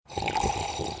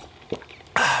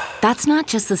That's not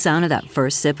just the sound of that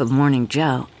first sip of Morning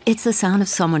Joe. It's the sound of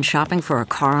someone shopping for a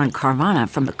car on Carvana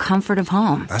from the comfort of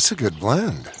home. That's a good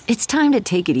blend. It's time to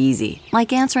take it easy,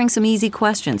 like answering some easy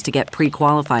questions to get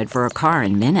pre-qualified for a car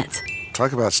in minutes.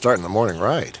 Talk about starting the morning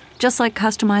right. Just like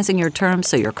customizing your terms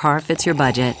so your car fits your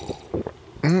budget.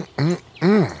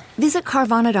 Visit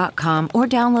Carvana.com or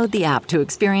download the app to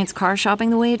experience car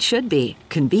shopping the way it should be.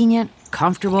 Convenient,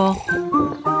 comfortable.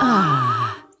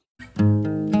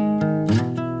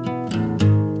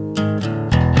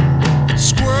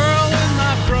 Squirrel in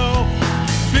my fro,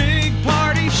 big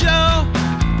party show.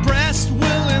 Breast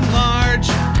will enlarge,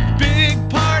 big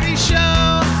party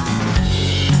show.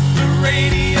 The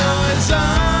radio is on.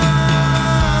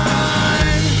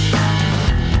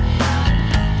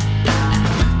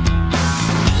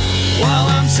 While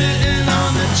I'm sitting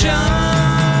on the john.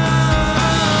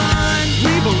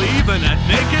 We believe in a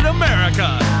naked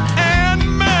America and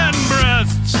man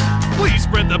breasts. Please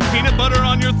spread the peanut butter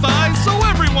on your thighs so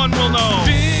everyone will know.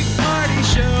 Big party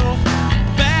show.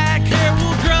 Back hair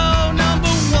will grow. Number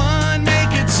one,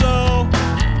 make it so.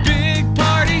 Big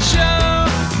party show.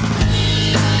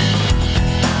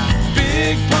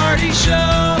 Big party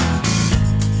show.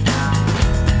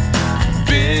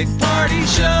 Big party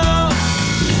show.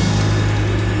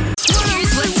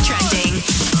 Here's what's trending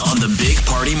on the Big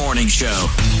Party Morning Show.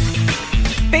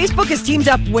 Facebook has teamed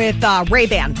up with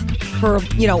Ray-Ban for,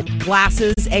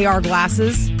 glasses, AR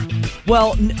glasses.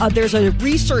 Well, there's a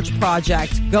research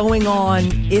project going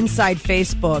on inside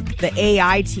Facebook. The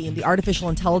AI team, the artificial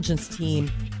intelligence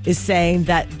team, is saying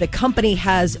that the company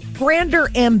has grander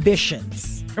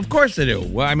ambitions. Of course they do.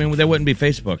 Well, I mean, they wouldn't be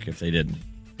Facebook if they didn't.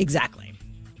 Exactly.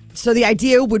 So the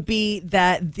idea would be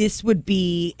that this would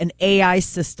be an AI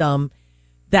system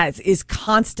that is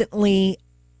constantly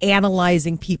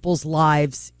analyzing people's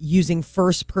lives using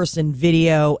first-person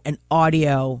video and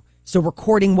audio. So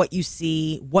recording what you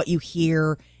see, what you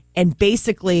hear. And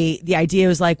basically, the idea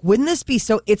was like, wouldn't this be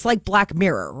so... It's like Black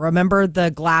Mirror. Remember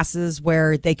the glasses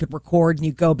where they could record and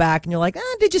you go back and you're like,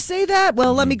 did you say that?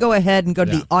 Well, let me go ahead and go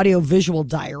to the audio-visual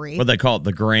diary. What they call it,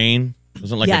 the grain?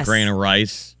 Wasn't like a grain of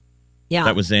rice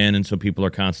that was in, and so people are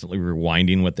constantly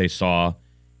rewinding what they saw.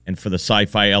 And for the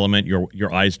sci-fi element,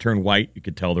 your eyes turn white. You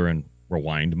could tell they're in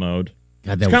rewind mode.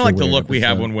 God, it's kind of like the look we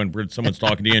have when someone's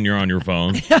talking to you and you're on your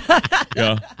phone.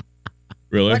 Yeah.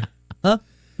 Really? What? Huh?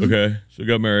 Okay. So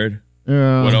got married.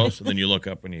 What else? And then you look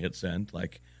up when you hit send.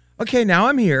 Like, okay, now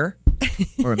I'm here.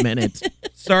 For a minute.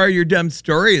 Sorry, your dumb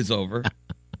story is over.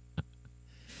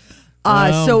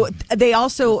 So they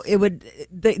also,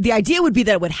 the idea would be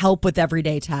that it would help with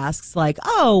everyday tasks like,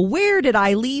 where did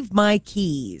I leave my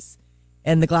keys?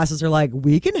 And the glasses are like,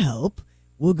 we can help.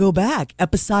 We'll go back.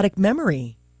 Episodic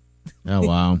memory. Oh,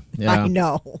 wow. Yeah. I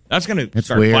know. That's going to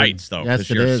start weird. fights, though. Yes,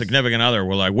 because your significant other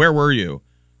will like, where were you?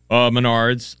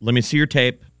 Menards. Let me see your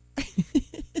tape.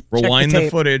 Rewind the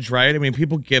footage, right? I mean,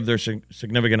 people give their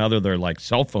significant other their like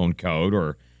cell phone code,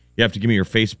 or you have to give me your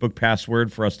Facebook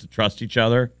password for us to trust each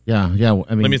other. Yeah. I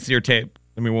mean, let me see your tape.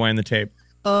 Let me rewind the tape.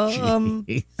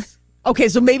 Okay,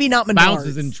 so maybe not Menards. Bounce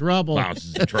is in trouble.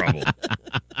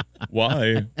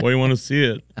 Why? Why do you want to see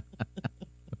it?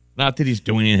 Not that he's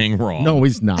doing anything wrong. No,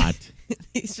 he's not.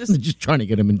 He's just trying to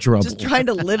get him in trouble. Just trying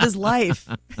to live his life.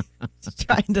 Just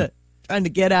trying to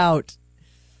get out.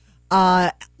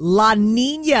 La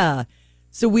Nina.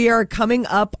 So we are coming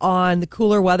up on the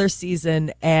cooler weather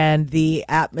season, and the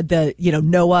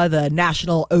NOAA, the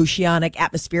National Oceanic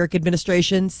Atmospheric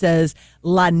Administration, says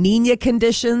La Nina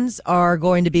conditions are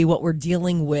going to be what we're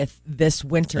dealing with this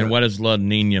winter. And what does La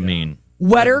Nina mean?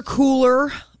 Wetter,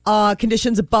 cooler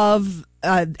conditions above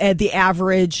the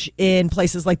average in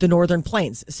places like the Northern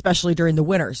Plains, especially during the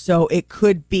winter. So it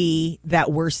could be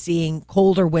that we're seeing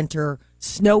colder winter,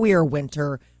 snowier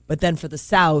winter, but then for the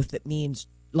South, it means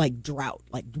like drought,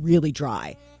 like really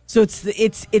dry. So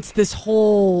it's this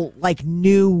whole like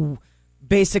new,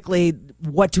 basically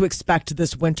what to expect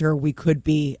this winter. We could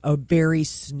be a very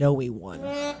snowy one.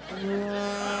 Well,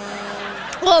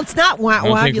 it's not I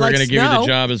don't think we're going to give you the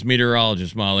job as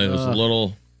meteorologist, Molly. It was a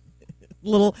little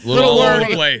all over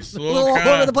the place. A little all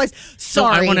over the place.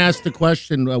 Sorry. So I want to ask the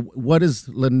question, what is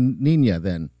La Nina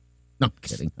then? No, I'm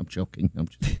kidding. I'm joking.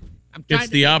 It's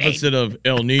the opposite of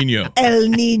El Nino. El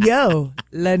Nino.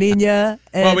 La Nina.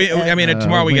 Well,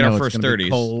 tomorrow we get our first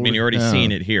 30s. Cold. I mean, you're already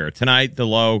seeing it here. Tonight, the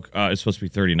low is supposed to be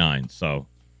 39. So,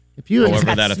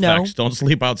 however that affects, don't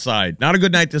sleep outside. Not a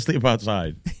good night to sleep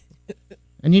outside.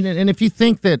 And if you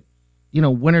think that,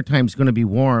 wintertime's going to be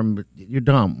warm, you're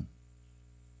dumb.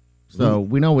 So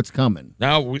we know what's coming.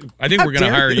 Now, I think we're going to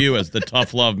hire you as the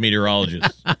tough love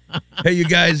meteorologist. Hey, you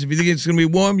guys, if you think it's going to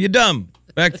be warm, you're dumb.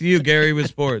 Back to you, Gary, with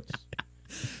sports.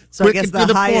 So I guess the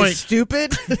high is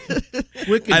stupid.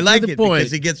 I like it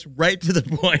because he gets right to the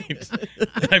point.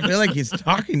 I feel like he's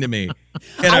talking to me.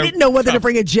 I didn't know whether to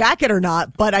bring a jacket or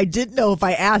not, but I did know if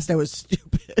I asked, I was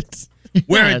stupid.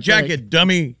 Wear a jacket,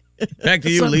 dummy. Back to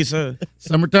you, Lisa.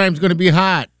 Summertime's going to be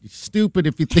hot. You're stupid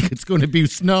if you think it's going to be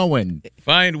snowing.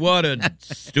 Find water,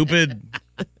 stupid.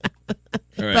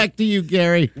 Right. Back to you,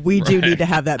 Gary. We do need to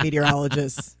have that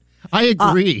meteorologist. I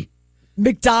agree.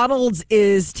 McDonald's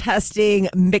is testing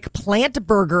McPlant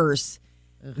burgers.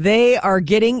 They are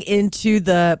getting into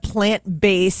the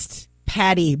plant-based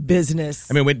patty business.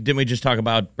 I mean, didn't we just talk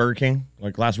about Burger King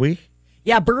like last week?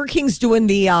 Yeah, Burger King's doing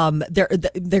the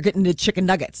they're getting the chicken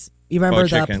nuggets. You remember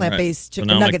the plant-based chicken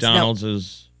nuggets? McDonald's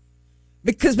is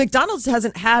because McDonald's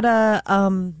hasn't had a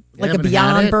like a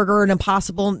Beyond Burger, an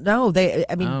Impossible. No,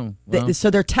 so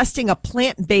they're testing a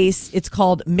plant-based. It's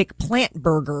called McPlant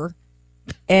Burger,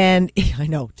 and I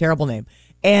know, terrible name.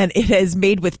 And it is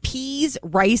made with peas,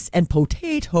 rice, and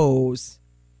potatoes.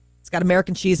 It's got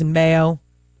American cheese and mayo.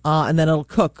 And then it'll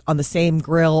cook on the same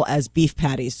grill as beef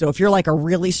patties. So if you're like a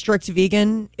really strict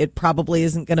vegan, it probably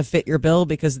isn't going to fit your bill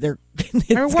because they're.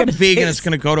 What vegan is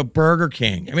going to go to Burger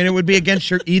King? I mean, it would be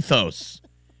against your ethos.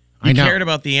 You cared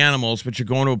about the animals, but you're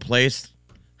going to a place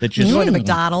that just going to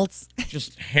McDonald's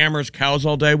just hammers cows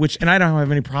all day. And I don't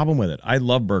have any problem with it. I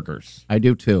love burgers. I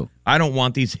do too. I don't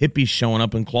want these hippies showing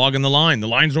up and clogging the line. The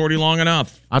line's already long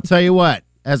enough. I'll tell you what.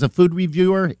 As a food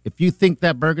reviewer, if you think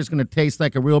that burger's going to taste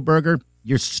like a real burger,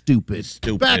 you're stupid.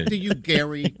 Back to you,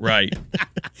 Gary. Right.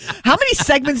 How many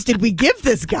segments did we give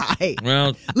this guy?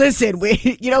 Well, listen,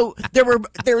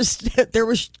 there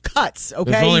was cuts.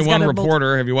 Okay, there's only one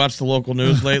reporter. Have you watched the local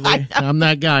news lately? I'm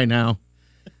that guy now.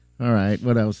 All right,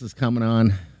 what else is coming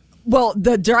on? Well,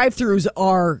 the drive-thrus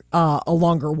are a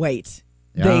longer wait.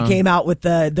 Yeah. They came out with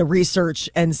the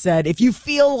research and said if you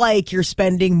feel like you're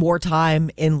spending more time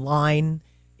in line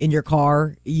in your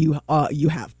car, you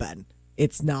have been.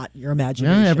 It's not your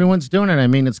imagination. Yeah, everyone's doing it. I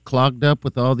mean, it's clogged up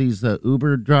with all these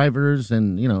Uber drivers,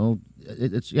 and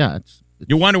it's.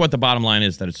 You wonder what the bottom line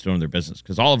is that it's doing their business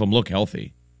because all of them look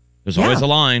healthy. There's always a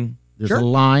line. There's a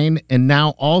line, and now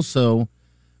also,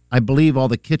 I believe all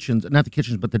the kitchens, not the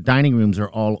kitchens, but the dining rooms are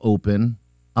all open.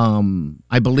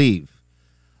 I believe.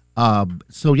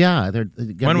 So yeah,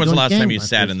 when was the last time you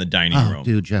sat in the dining room?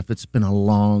 Dude, Jeff, it's been a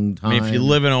long time. I mean, if you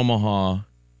live in Omaha,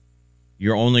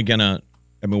 you're only gonna.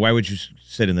 I mean, why would you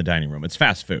sit in the dining room? It's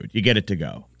fast food. You get it to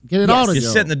go. Get it all to go. You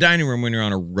sit in the dining room when you're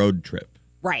on a road trip.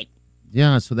 Right.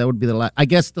 Yeah, so that would be the last. I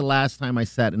guess the last time I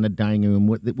sat in a dining room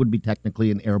would be technically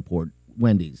an airport,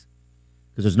 Wendy's,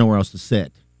 because there's nowhere else to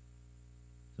sit.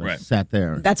 So I sat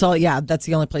there. That's all. Yeah, that's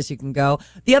the only place you can go.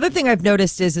 The other thing I've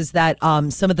noticed is that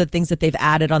some of the things that they've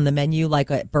added on the menu,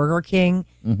 like at Burger King,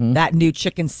 that new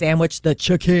chicken sandwich, the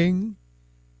chicken,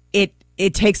 it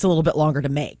takes a little bit longer to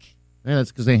make. Yeah,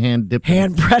 that's because they hand bread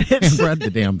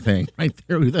the damn thing right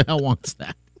there. Who the hell wants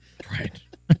that? Right.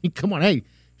 I mean, come on, hey,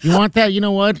 you want that? You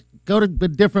know what? Go to a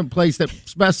different place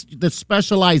that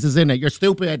specializes in it. You're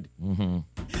stupid.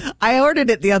 Mm-hmm. I ordered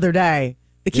it the other day.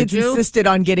 The kids insisted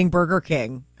on getting Burger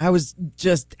King. I was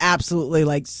just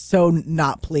absolutely so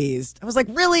not pleased. I was like,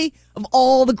 really? Of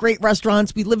all the great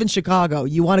restaurants, we live in Chicago.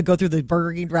 You want to go through the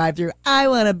Burger King drive-thru? I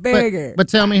want a burger. But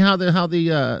tell me how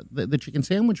the chicken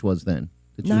sandwich was then.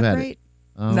 Not great.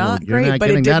 Not great,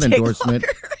 but it did take endorsement.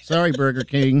 Sorry, Burger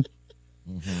King.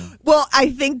 Mm-hmm. Well,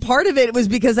 I think part of it was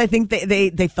because I think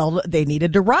they felt they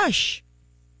needed to rush.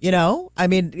 I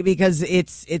mean, because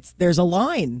it's there's a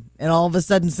line, and all of a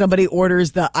sudden somebody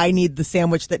orders I need the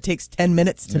sandwich that takes 10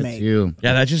 minutes to make. You.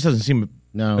 Yeah, that just doesn't seem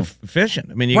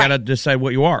efficient. I mean, you got to decide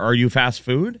what you are. Are you fast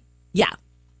food? Yeah.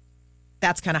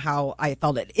 That's kind of how I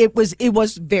felt it. It was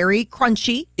very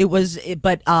crunchy.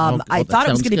 I thought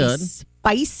it was going to be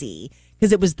spicy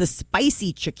because it was the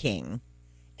spicy chicken,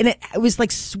 and it was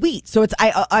sweet. So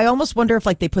I almost wonder if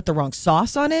they put the wrong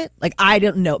sauce on it. I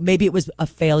don't know. Maybe it was a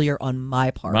failure on my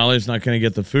part. Molly's not going to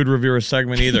get the food reviewer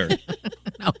segment either.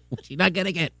 No, she's not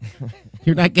getting it.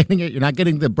 You're not getting it. You're not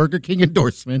getting the Burger King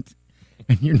endorsement,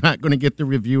 and you're not going to get the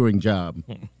reviewing job.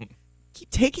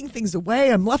 Keep taking things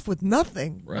away. I'm left with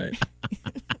nothing. Right.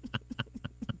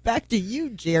 Back to you,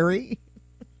 Jerry.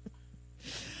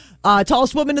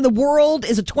 Tallest woman in the world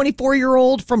is a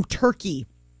 24-year-old from Turkey.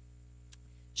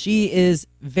 She is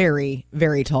very,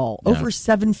 very tall, over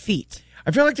 7 feet.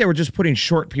 I feel like they were just putting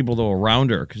short people around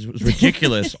her because it was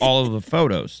ridiculous. All of the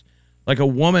photos, a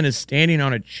woman is standing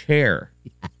on a chair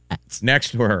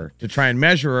next to her to try and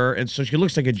measure her, and so she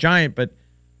looks like a giant. But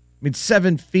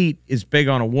 7 feet is big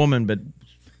on a woman, but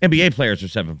NBA players are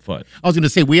 7 foot. I was going to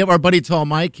say, we have our buddy Tall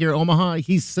Mike here in Omaha.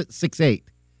 He's 6'8".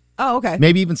 Oh, okay.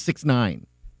 Maybe even 6'9".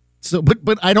 So,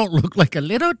 but I don't look like a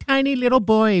little tiny little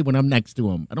boy when I'm next to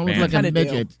him. I don't look like a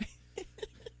midget.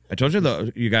 I told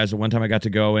you guys that one time I got to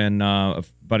go and a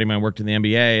buddy of mine worked in the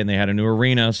NBA and they had a new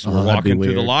arena. So we're walking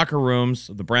through the locker rooms,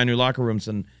 the brand new locker rooms,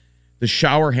 and the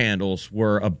shower handles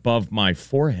were above my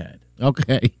forehead.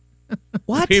 Okay.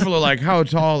 What? People are like, how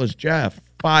tall is Jeff?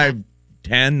 5'10",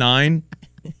 9?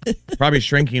 Probably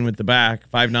shrinking with the back.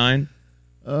 5'9".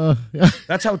 Yeah.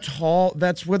 That's how tall.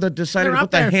 That's where they decided They're to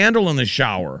up put the there. handle in the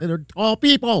shower. They're tall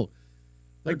people.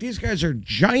 Like, these guys are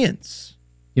giants.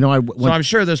 You know, So I'm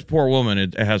sure this poor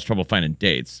woman has trouble finding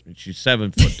dates. She's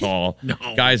 7 foot tall. No.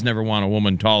 Guys never want a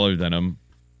woman taller than him.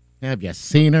 Have you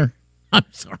seen her? I'm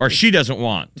sorry. Or she doesn't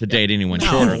want to date anyone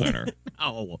shorter than her.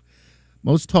 No.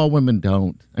 Most tall women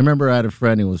don't. I remember I had a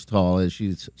friend who was tall. And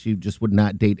she just would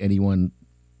not date anyone,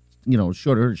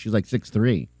 shorter. She's like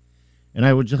 6'3". And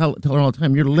I would just tell her all the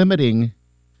time, you're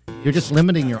just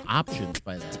limiting your options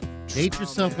by that. Date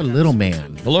yourself a little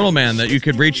man. A little man that you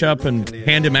could reach up and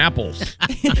hand him apples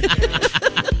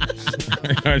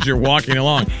as you're walking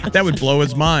along. That would blow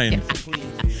his mind.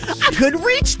 I could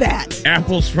reach that.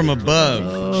 Apples from above.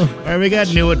 All right, we got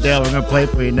new Adele. We're going to play it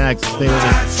for you next. Stay with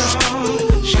us.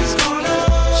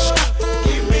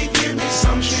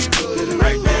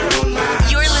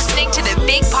 You're listening to the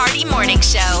Big Party Morning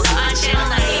Show on Channel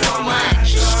 941.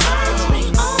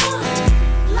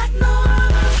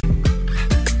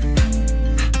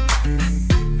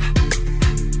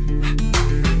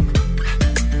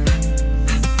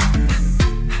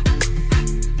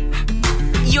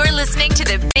 You're listening to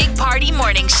the Big Party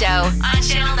Morning Show on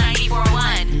Channel 941.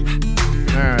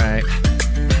 All right.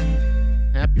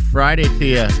 Happy Friday to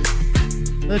you.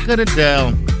 Look at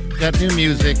Adele. Got new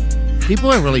music. People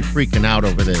are really freaking out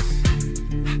over this.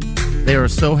 They are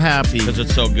so happy. Because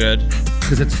it's so good.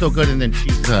 Because it's so good, and then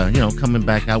she's, coming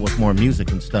back out with more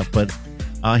music and stuff. But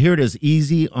here it is,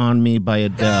 Easy on Me by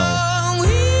Adele.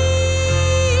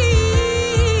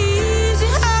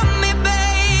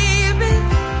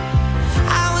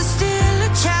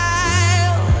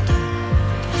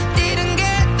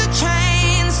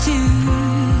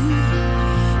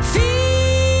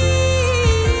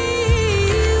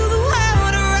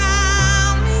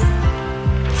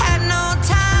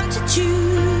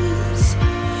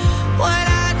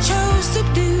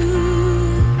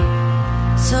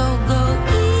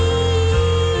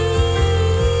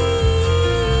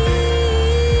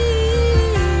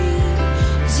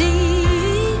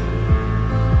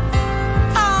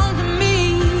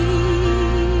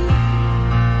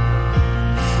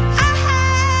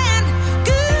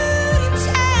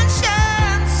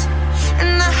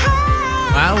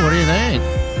 What do you think?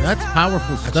 That's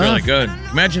powerful stuff. That's really good.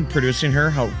 Imagine producing her.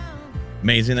 How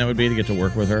amazing that would be to get to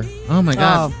work with her. Oh, my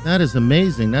God. That is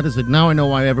amazing. Now I know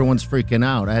why everyone's freaking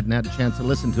out. I hadn't had a chance to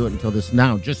listen to it until just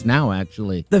now,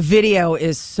 actually. The video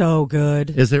is so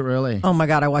good. Is it really? Oh, my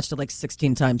God. I watched it like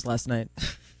 16 times last night.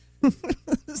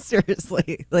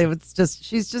 Seriously.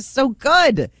 She's just so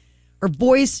good. Her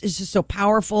voice is just so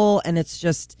powerful, and it's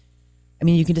just...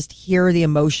 you can just hear the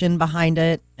emotion behind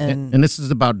it, and this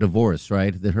is about divorce,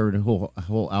 right? Her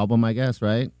whole album, I guess,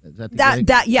 right? Is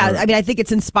that yeah. I think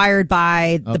it's inspired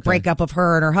by the breakup of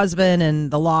her and her husband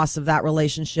and the loss of that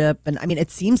relationship, and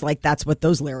it seems like that's what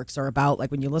those lyrics are about.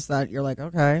 Like when you listen to that, you're like,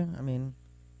 okay.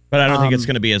 But I don't think it's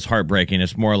going to be as heartbreaking.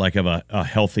 It's more like of a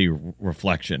healthy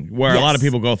reflection, where a lot of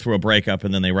people go through a breakup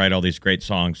and then they write all these great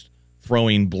songs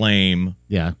throwing blame.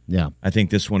 Yeah. I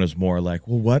think this one is more like,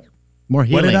 well, what? More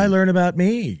healing. What did I learn about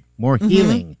me? More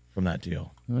healing from that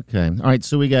deal. Okay. All right.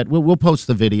 So we'll post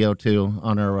the video too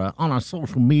on our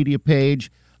social media page.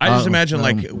 I just imagine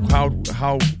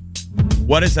how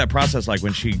what is that process like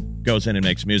when she goes in and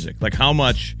makes music? Like how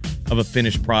much of a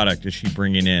finished product is she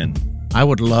bringing in? I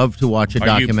would love to watch a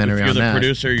documentary on that. If you're the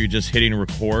producer, you're just hitting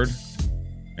record.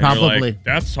 And Probably. You're like,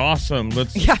 that's awesome.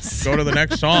 Let's go to the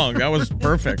next song. That was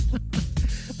perfect.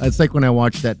 It's like when I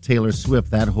watch that Taylor Swift,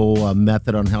 that whole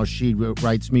method on how she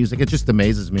writes music. It just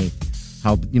amazes me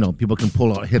how, people can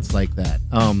pull out hits like that.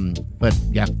 But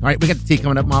yeah. All right, we got the tea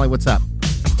coming up. Molly, what's up?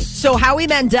 So Howie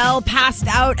Mandel passed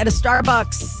out at a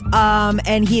Starbucks,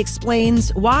 and he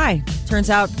explains why.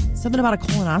 Turns out something about a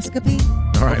colonoscopy.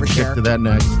 All right, we'll get to that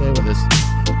next. Stay with us.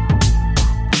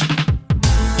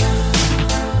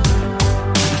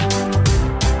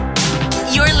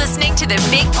 You're listening to the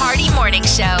Big Party Morning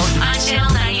Show on Channel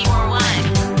 941.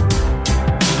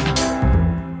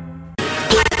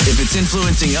 If it's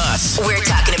influencing us, We're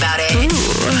talking about it.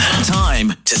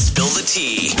 time to spill the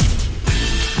tea.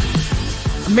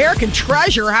 American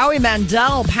treasure Howie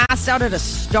Mandel passed out at a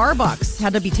Starbucks,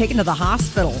 had to be taken to the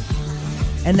hospital.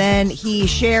 And then he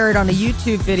shared on a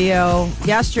YouTube video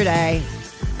yesterday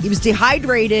He was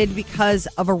dehydrated because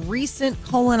of a recent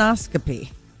colonoscopy.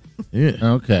 Yeah.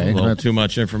 Okay. A little too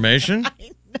much information.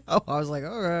 I was like,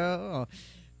 oh,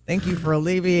 thank you for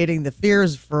alleviating the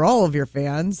fears for all of your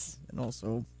fans, and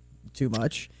also too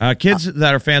much. Kids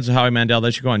that are fans of Howie Mandel,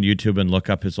 they should go on YouTube and look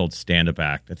up his old stand-up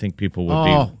act. I think people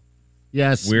would be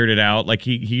weirded out. Like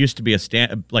he used to be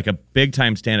a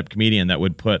big-time stand-up comedian that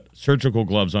would put surgical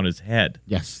gloves on his head.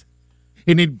 Yes.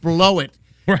 And he'd blow it.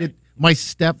 Right. My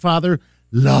stepfather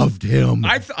loved him.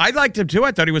 I liked him too.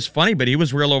 I thought he was funny, but he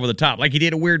was real over the top. Like he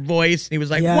did a weird voice. And he was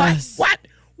like, yes. What?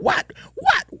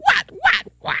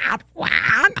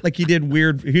 Like he did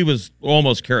weird. He was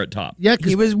almost Carrot Top. Yeah,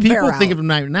 because people think of him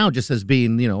now just as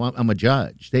being, I'm a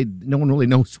judge. No one really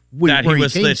knows where he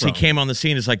came from. He came on the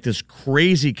scene as like this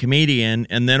crazy comedian,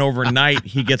 and then overnight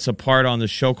he gets a part on the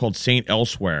show called Saint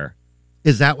Elsewhere.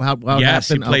 Is that how it yes,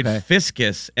 happened? He played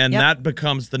Fiscus, and that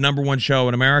becomes the #1 show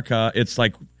in America. It's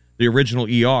like the original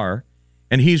ER,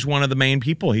 and he's one of the main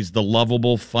people. He's the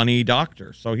lovable, funny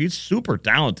doctor. So he's super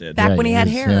talented. Back when he had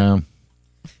hair. Yeah.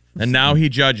 And now he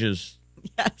judges.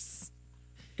 Yes.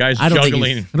 Guys I don't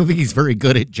juggling. I don't think he's very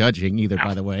good at judging either,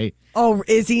 by the way. Oh,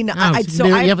 is he not?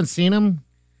 You haven't seen him?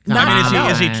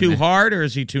 Is he too hard or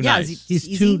is he too nice?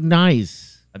 He's too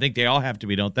nice. I think they all have to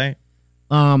be, don't they?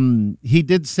 He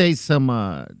did say some,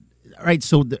 right,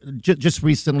 so just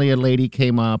recently a lady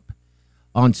came up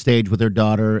on stage with her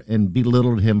daughter and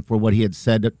belittled him for what he had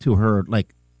said to her,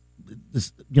 like,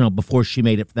 this, before she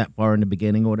made it that far in the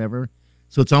beginning or whatever.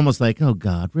 So it's almost like, oh,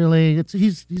 God, really?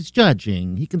 He's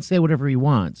judging. He can say whatever he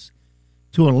wants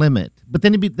to a limit. But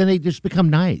then they just become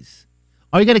nice.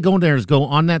 All you got to go in there is go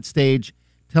on that stage,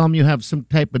 tell them you have some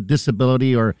type of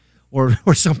disability or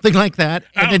something like that.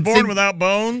 And I was born without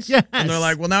bones? Yes. And they're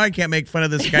like, well, now I can't make fun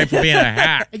of this guy for being a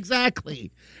hack.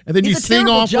 Exactly. And then you sing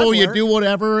awful, you do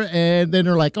whatever, and then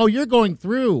they're like, oh, you're going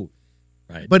through.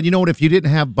 Right. But you know what? If you didn't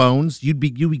have bones, you'd be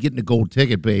getting a gold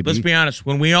ticket, baby. Let's be honest.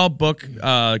 When we all book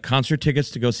concert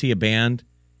tickets to go see a band,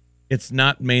 it's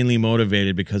not mainly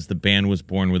motivated because the band was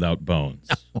born without bones.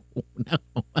 No.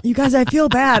 You guys, I feel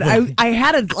bad. I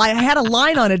had a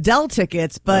line on Adele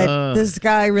tickets, but this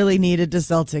guy really needed to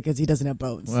sell tickets. He doesn't have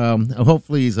bones. Well,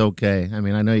 hopefully he's okay. I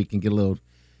mean, I know you can get a little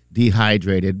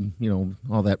dehydrated,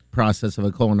 all that process of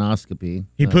a colonoscopy.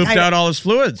 He pooped out all his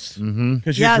fluids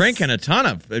because you're Yes. drinking a ton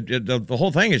of the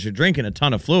whole thing is you're drinking a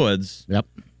ton of fluids. Yep.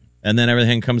 And then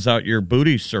everything comes out your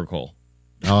booty circle.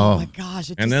 Oh my gosh,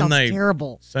 it just sounds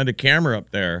terrible. Send a camera up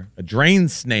there, a drain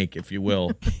snake, if you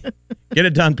will. Get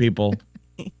it done, people.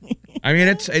 I mean,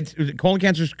 it's colon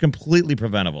cancer is completely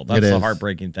preventable. That's the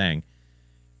heartbreaking thing.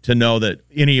 To know that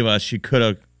any of us you could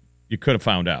have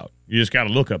found out. You just got to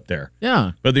look up there.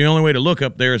 Yeah. But the only way to look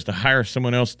up there is to hire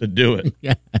someone else to do it.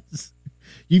 Yes.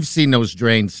 You've seen those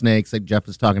drain snakes like Jeff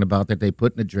was talking about that they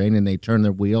put in a drain and they turn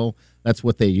their wheel. That's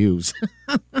what they use.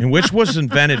 And which was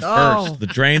invented first, the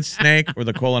drain snake or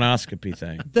the colonoscopy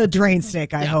thing? The drain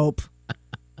snake, I hope.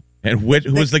 And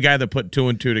who was the guy that put 2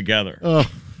 and 2 together? Oh,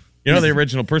 the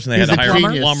original person they had to hire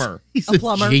a plumber. He's a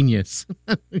genius.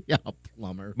 Yeah, a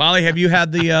plumber. Molly, have you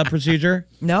had the procedure?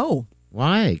 No.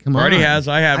 Why? Come on. Already has.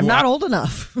 I have. I'm not old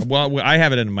enough. Well, I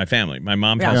have it in my family. My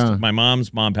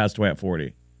mom's mom passed away at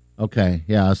 40. Okay,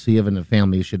 yeah. So you have in a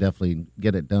family, you should definitely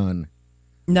get it done.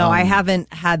 No, I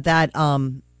haven't had that.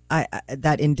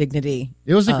 That indignity.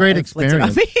 It was a great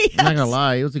experience. Yes. I'm not gonna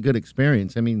lie, it was a good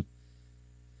experience. I mean,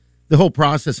 the whole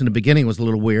process in the beginning was a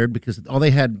little weird because all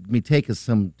they had me take is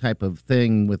some type of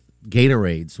thing with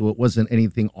Gatorade, so it wasn't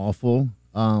anything awful,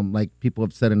 like people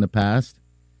have said in the past.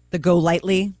 The Go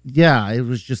Lightly? Yeah, it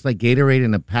was just like Gatorade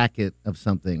in a packet of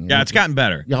something. Yeah, it's gotten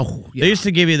better. Yeah. They used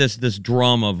to give you this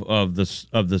drum of this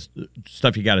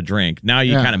stuff you got to drink. Now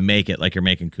you kind of make it like you're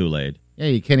making Kool-Aid. Yeah,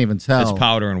 you can't even tell. It's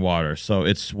powder and water, so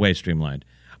it's way streamlined.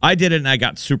 I did it, and I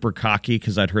got super cocky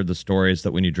because I'd heard the stories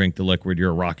that when you drink the liquid,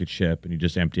 you're a rocket ship, and you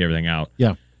just empty everything out.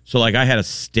 Yeah. So, like, I had a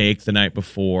steak the night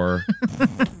before.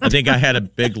 I think I had a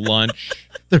big lunch.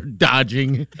 They're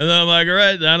dodging. And then I'm like, all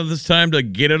right, now it's time to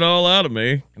get it all out of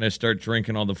me. And I start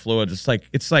drinking all the fluid. It's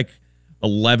like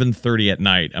 11:30 at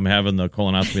night. I'm having the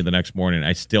colonoscopy the next morning.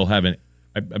 I still haven't.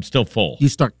 I'm still full. You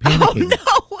start panicking.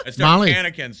 Oh, no. I start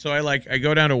panicking. So I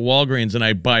go down to Walgreens and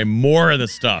I buy more of the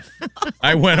stuff.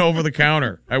 I went over the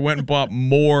counter. I went and bought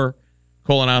more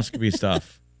colonoscopy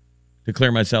stuff to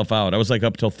clear myself out. I was like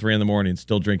up till 3 a.m.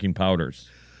 still drinking powders.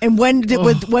 And when did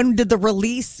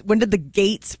the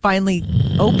gates finally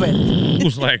open? It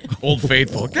was like Old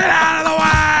Faithful. Get out of the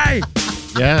way!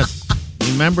 Yes.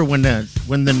 Remember when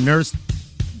the nurse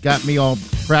got me all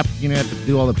prepped, had to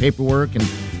do all the paperwork and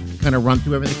kind of run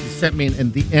through everything. She sent me,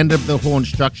 and the end of the whole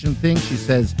instruction thing, she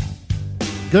says,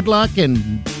 good luck,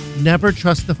 and never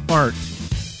trust a fart.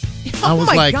 I was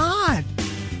my God.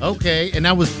 Okay. And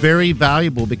that was very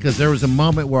valuable because there was a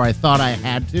moment where I thought I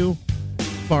had to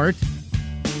fart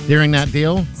during that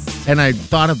deal. And I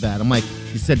thought of that. I'm like,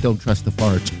 you said don't trust the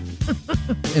fart.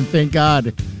 And thank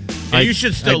God. You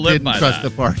should still live by trust that.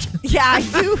 the fart. Yeah,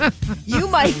 you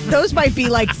might. Those might be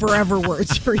like forever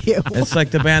words for you. It's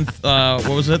like the band, what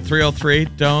was it, 303?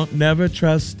 Never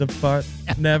trust the fart.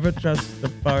 Never trust the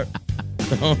fart.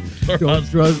 Don't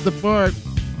trust the fart.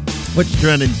 What's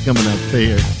trending's coming up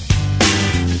here?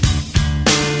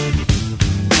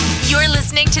 You're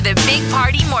listening to the Big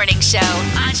Party Morning Show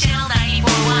on Channel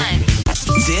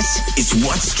 94.1. This is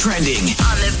what's trending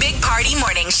On the Big Party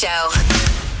Morning Show.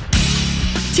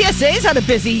 TSA's had a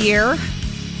busy year.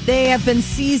 They have been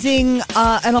seizing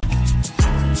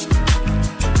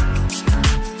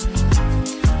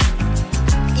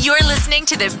You're listening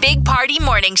to the Big Party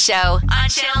Morning Show on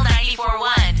Channel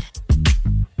 94.1.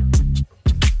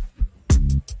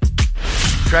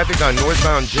 Traffic on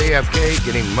northbound JFK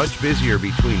getting much busier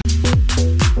between.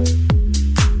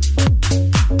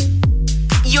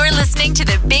 You're listening to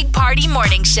the Big Party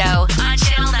Morning Show on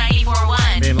Channel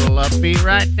 94.1. Being a little upbeat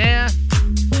right there.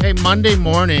 Hey, Monday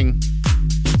morning,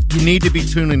 you need to be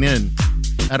tuning in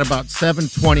at about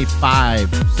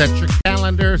 7:25. Set your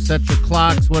calendar, set your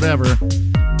clocks, whatever,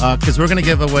 because we're going to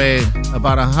give away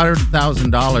about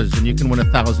 $100,000 and you can win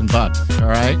 $1,000. All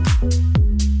right.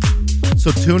 So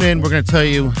tune in. We're going to tell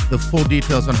you the full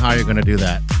details on how you're going to do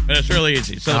that. But it's really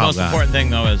easy. So the most important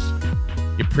thing, though, is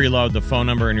you preload the phone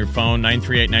number in your phone,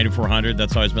 938-9400.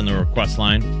 That's always been the request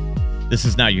line. This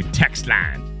is now your text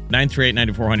line.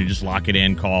 938-9400. Just lock it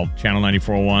in. Call Channel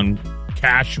 94.1.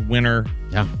 Cash winner.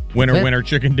 Yeah. Winner,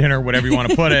 chicken dinner, whatever you want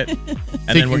to put it.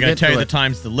 And then we're going to tell you the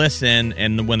times to listen.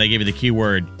 And when they give you the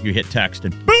keyword, you hit text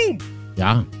and boom.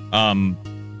 Yeah.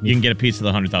 You can get a piece of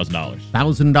the $100,000.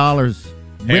 $1,000.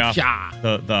 Pay off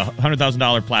the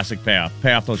 $100,000 plastic payoff.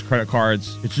 Pay off those credit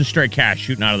cards. It's just straight cash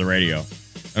shooting out of the radio.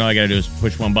 And all I got to do is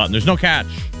push one button. There's no catch.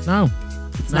 No.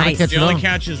 It's nice. The only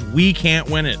catch is we can't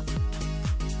win it.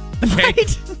 Okay?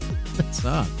 Right? That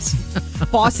sucks.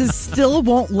 Bosses still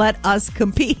won't let us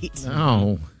compete.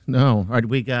 No. All right,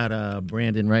 we got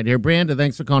Brandon right here. Brandon,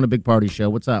 thanks for calling the Big Party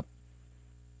Show. What's up?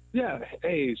 Yeah.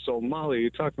 Hey, so Molly, you're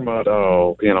talking about,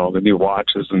 the new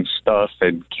watches and stuff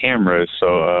and cameras. So,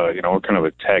 we're kind of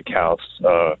a tech house.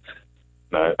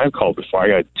 I've called before. I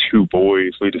got two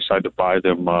boys. We decided to buy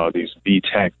them these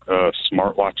VTech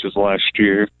smartwatches last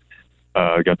year.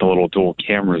 Got the little dual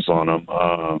cameras on them.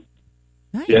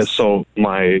 Nice. Yeah, so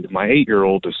my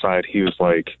 8-year-old decided he was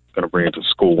like going to bring it to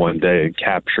school one day and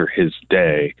capture his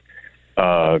day.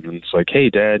 And it's like, hey,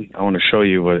 Dad, I want to show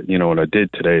you what I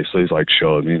did today. So he's like,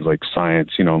 showing me. He's like,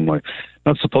 science. I'm like,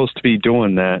 not supposed to be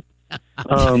doing that.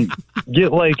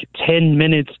 Get like 10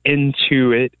 minutes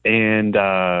into it and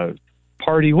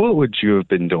Party, what would you have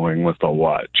been doing with a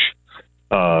watch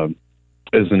as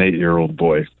an 8-year-old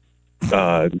boy?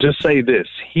 Just say this.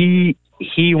 He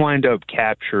wind up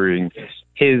capturing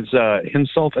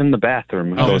himself in the bathroom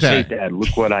and goes, hey, Dad,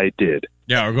 look what I did.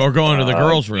 Yeah, or go into the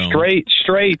girls' room.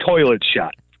 Straight toilet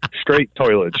shot. Straight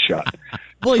toilet shot.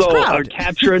 Well, he's proud.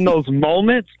 Capturing those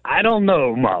moments, I don't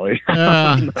know, Molly.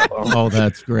 Oh,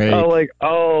 that's great. I'm like,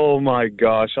 oh my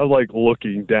gosh. I'm like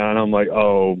looking down. I'm like,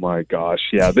 oh my gosh.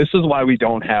 Yeah, this is why we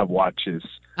don't have watches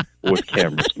with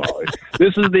cameras, Molly.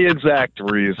 This is the exact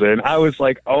reason. I was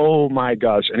like, oh my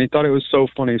gosh. And he thought it was so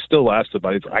funny. He still laughs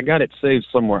about it. I got it saved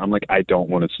somewhere. I'm like, I don't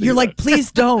want to see You're that. like,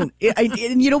 please don't.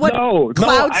 And you know what? No,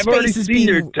 Cloud I've already space is seen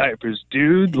your being... diapers,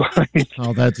 dude. Like,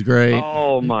 oh, that's great.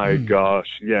 oh my gosh.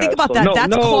 Yeah. Think about that.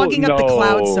 That's clogging up the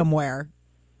cloud somewhere.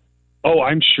 Oh,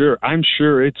 I'm sure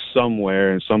it's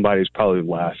somewhere, and somebody's probably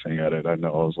laughing at it. I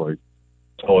know. I was like,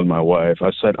 telling my wife.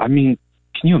 I said, I mean,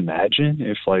 can you imagine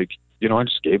if, like, I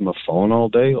just gave him a phone all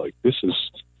day? Like, this is...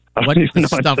 What the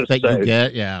stuff that you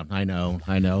get? Yeah, I know.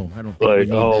 I don't think like,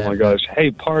 oh my gosh.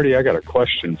 Hey, Party, I got a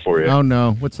question for you. Oh,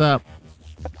 no. What's up?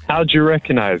 How'd you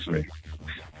recognize me?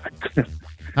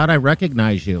 How'd I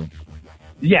recognize you?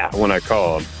 Yeah, when I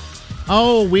called.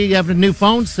 Oh, we have a new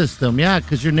phone system. Yeah,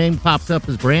 because your name popped up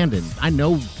as Brandon. I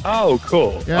know. Oh,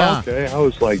 cool. Yeah. Okay. I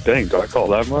was like, dang, do I call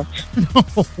that much?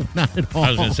 No, not at all. I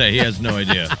was going to say, he has no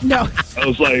idea. No. I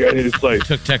was like, it's like,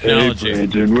 Took technology. Hey,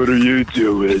 Brandon, what are you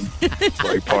doing?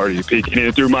 Like, Party peeking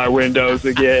in through my windows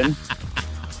again.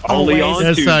 Only on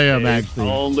Tuesday. Tuesday. I am, actually.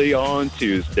 Only on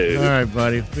Tuesday. All right,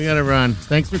 buddy. We got to run.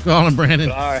 Thanks for calling,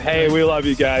 Brandon. All right. Hey, we love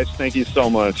you guys. Thank you so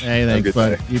much. Hey, thanks,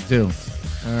 bud. You too.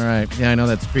 All right. Yeah, I know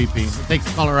that's creepy. It takes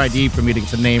caller ID for me to get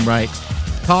the name right.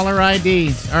 Caller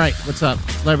ID. All right. What's up?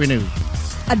 Celebrity news.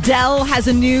 Adele has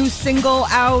a new single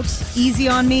out, Easy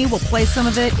on Me. We'll play some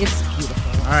of it. It's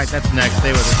beautiful. All right, that's next.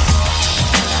 Stay with us.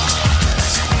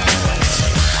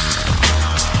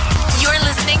 You're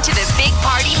listening to the Big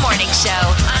Party Morning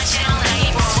Show on Channel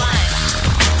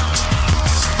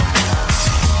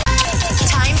 94.1.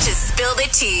 Time to spill the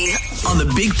tea on the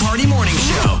Big Party Morning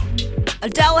Show.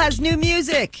 Adele has new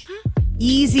music.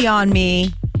 Easy on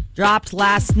Me dropped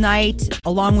last night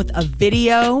along with a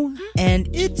video, and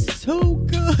it's so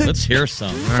good. Let's hear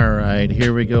some. All right,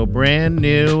 here we go. Brand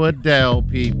new Adele,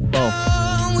 people.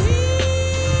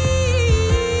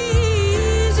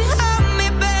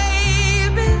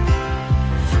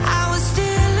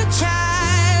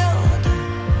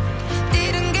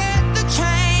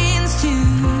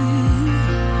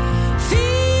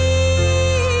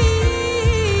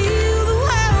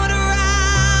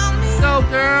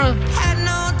 Girl. Had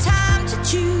no time to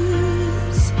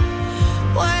choose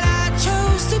what I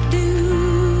chose to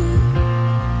do.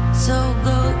 So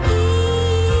go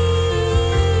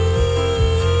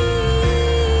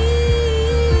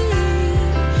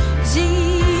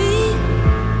easy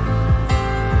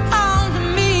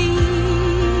on me.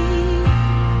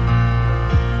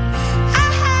 I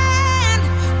had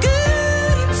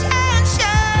good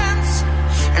intentions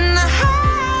and I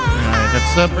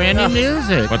had That's brand new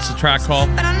music. What's the track called?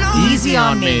 Easy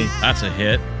on Me. That's a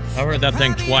hit. I've heard that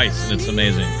thing twice, and it's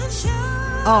amazing.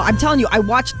 Oh, I'm telling you, I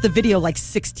watched the video like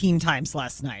 16 times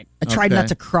last night. I tried not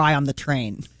to cry on the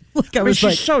train. Like I was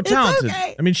she's like, so talented. It's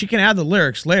okay. I mean, she can add the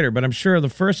lyrics later, but I'm sure the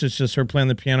first is just her playing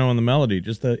the piano and the melody.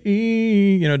 Just the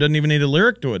doesn't even need a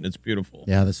lyric to it. And it's beautiful.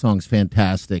 Yeah, the song's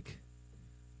fantastic.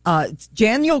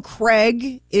 Daniel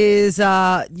Craig is,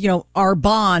 our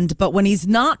Bond, but when he's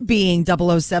not being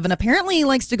 007, apparently he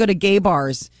likes to go to gay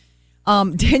bars.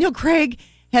 Daniel Craig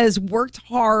has worked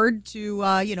hard to,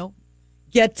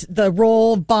 get the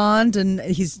role of Bond, and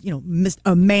he's,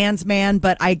 a man's man.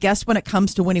 But I guess when it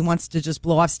comes to when he wants to just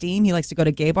blow off steam, he likes to go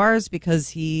to gay bars because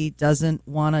he doesn't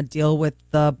want to deal with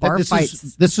the bar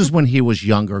fights. This is when he was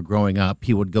younger, growing up.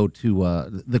 He would go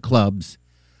to the clubs,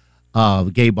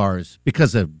 gay bars,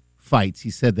 because of fights.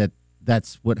 He said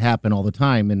that's what happened all the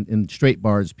time. In straight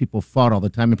bars, people fought all the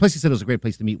time. And plus, he said it was a great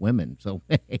place to meet women. So,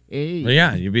 hey. Well,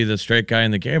 yeah, you'd be the straight guy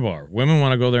in the gay bar. Women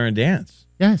want to go there and dance.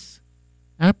 Yes,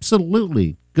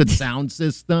 absolutely. Good sound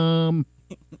system.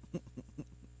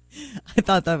 I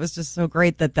thought that was just so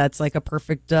great that's like a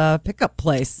perfect pickup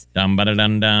place.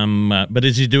 Dum-ba-da-dum-dum. But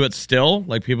does he do it still?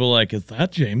 Like, people are like, is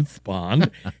that James Bond?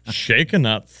 Shaken,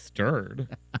 not stirred.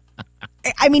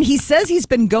 I mean, he says he's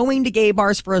been going to gay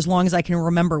bars for as long as I can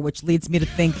remember, which leads me to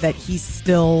think that he's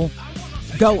still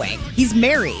going. He's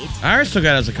married. I always took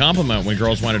that as a compliment when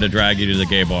girls wanted to drag you to the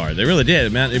gay bar. They really did.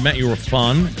 It meant you were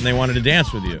fun, and they wanted to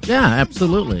dance with you. Yeah,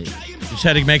 absolutely. You just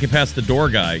had to make it past the door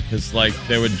guy, because,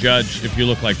 they would judge if you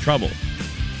look like trouble.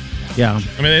 Yeah.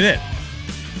 I mean, they did.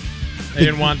 They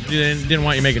didn't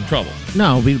want you making trouble.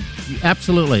 No,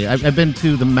 absolutely. I've been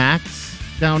to the Max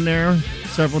down there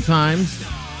several times.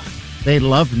 They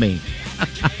love me.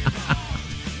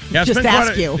 Yeah,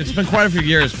 it's been quite a few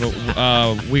years, but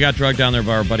we got drugged down there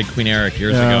by our buddy Queen Eric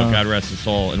years ago, God rest his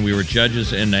soul, and we were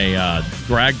judges in a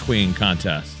drag queen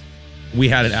contest. We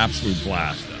had an absolute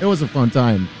blast. It was a fun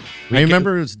time. I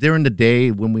remember it was during the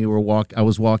day when I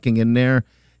was walking in there,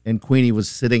 and Queenie was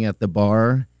sitting at the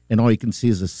bar, and all you can see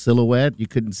is a silhouette. You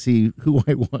couldn't see who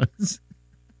I was.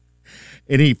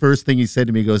 And first thing he said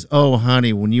to me, he goes, "Oh,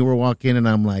 honey, when you were walking," and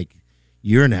I'm like,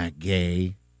 "You're not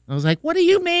gay." I was like, "What do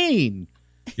you mean?"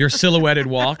 Your silhouetted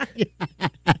walk?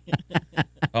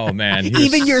 Oh, man.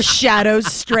 Even your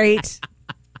shadows straight.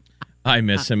 I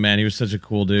miss him, man. He was such a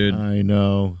cool dude. I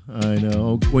know.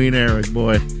 Oh, Queen Eric,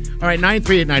 boy. All right,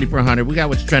 938-9400. We got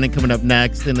what's trending coming up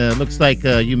next. And it looks like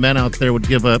you men out there would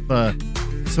give up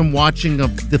some watching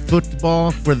of the football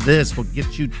for this. We'll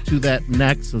get you to that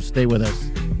next, so stay with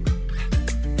us.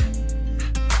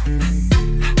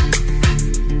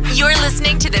 You're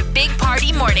listening to the Big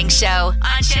Party Morning Show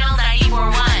on Channel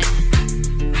 94.1.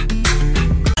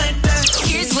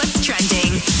 Here's what's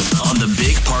trending on the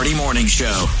Big Party Morning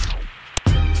Show.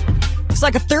 Looks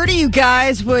like a third of you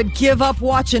guys would give up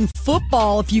watching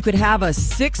football if you could have a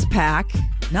six-pack.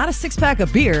 Not a six-pack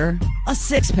of beer, a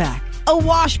six-pack. A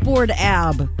washboard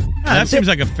ab. That seems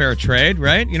like a fair trade,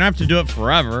 right? You don't have to do it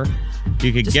forever.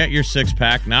 You could get your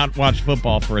six-pack, not watch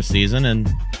football for a season,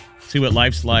 and see what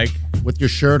life's like. With your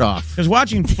shirt off. Because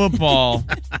watching football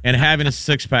and having a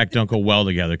six-pack don't go well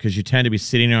together, because you tend to be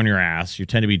sitting on your ass. You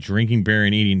tend to be drinking beer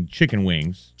and eating chicken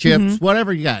wings. Chips,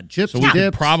 whatever you got. Chips, so we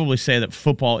could probably say that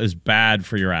football is bad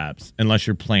for your abs, unless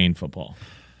you're playing football.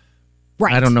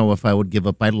 Right. I don't know if I would give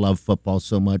up. I love football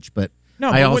so much, but No,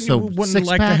 I but also wouldn't like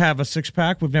six-pack? to have a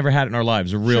 6-pack. We've never had it in our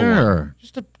lives, a real Sure.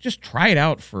 one. Just try it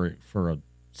out for a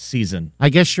season. I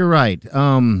guess you're right.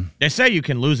 They say you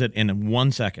can lose it in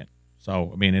 1 second.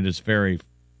 So, I mean, it is very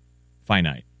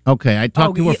finite. Okay, I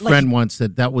talked to a friend once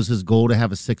that was his goal to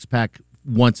have a 6-pack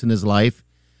once in his life.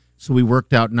 So we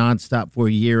worked out nonstop for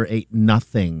a year, ate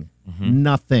nothing.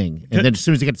 Nothing. And then as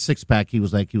soon as he got the 6-pack, he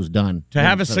was done. To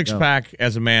have a 6-pack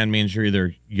as a man means you're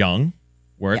either young,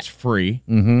 where it's free,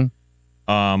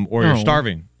 or you're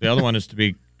starving. The other one is to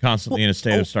be constantly in a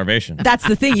state of starvation. That's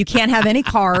the thing. You can't have any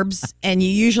carbs, and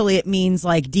usually it means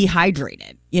like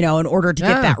dehydrated, in order to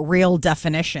get that real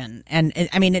definition. And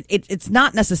I mean, it's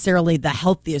not necessarily the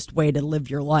healthiest way to live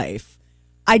your life.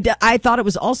 I thought it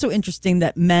was also interesting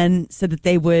that men said that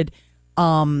they would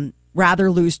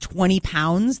rather lose 20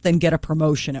 pounds than get a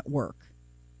promotion at work.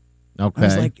 Okay. I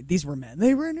was like, these were men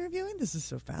they were interviewing? This is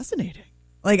so fascinating.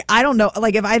 Like, I don't know.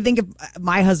 Like, if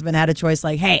my husband had a choice,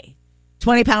 like, hey,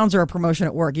 20 pounds or a promotion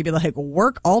at work, he'd be like,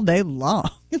 work all day long.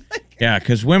 Yeah,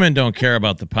 because women don't care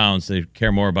about the pounds. They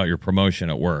care more about your promotion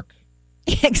at work.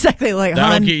 Exactly. Like,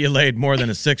 that'll get you laid more than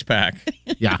a 6-pack.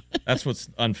 Yeah. That's what's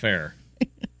unfair.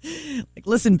 Like,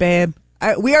 listen, babe,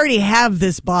 we already have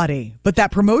this body, but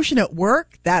that promotion at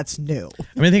work, that's new.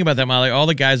 I mean, think about that, Molly. All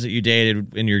the guys that you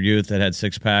dated in your youth that had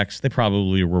 6-packs, they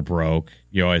probably were broke.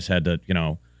 You always had to,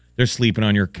 they're sleeping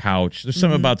on your couch. There's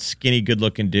something about skinny,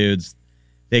 good-looking dudes.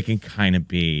 They can kind of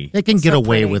be. They can get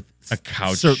away with a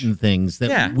couch. Certain things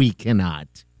that we cannot.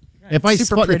 Right.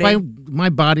 If my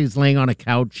body's laying on a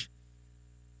couch,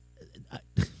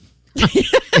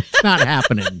 it's not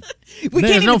happening.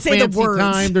 There's no say fancy the words.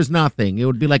 time. There's nothing. It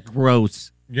would be like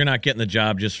gross. You're not getting the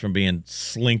job just from being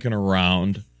slinking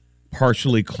around,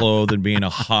 partially clothed and being a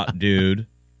hot dude.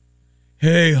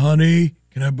 Hey, honey,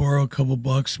 can I borrow a couple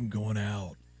bucks? I'm going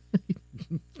out.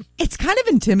 It's kind of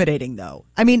intimidating, though.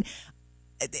 I mean,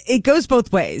 it goes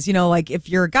both ways. Like if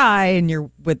you're a guy and you're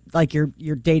with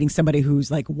you're dating somebody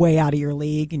who's like way out of your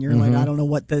league and you're like, I don't know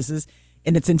what this is,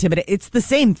 and it's intimidating. It's the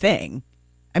same thing.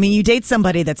 I mean, you date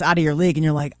somebody that's out of your league and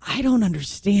you're like, I don't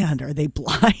understand. Are they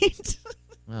blind?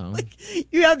 Well, like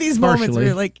you have these moments where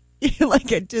you're like,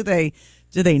 do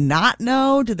they not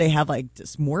know? Do they have like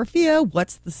dysmorphia?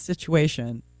 What's the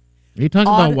situation? Are you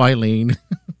talking about Wileen?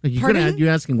 Are you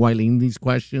asking Wileen these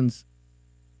questions?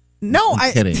 No,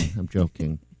 I'm kidding. I'm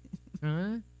joking.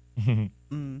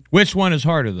 Which one is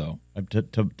harder, though,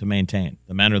 to maintain?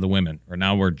 The men or the women? Or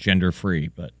now we're gender free,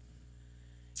 but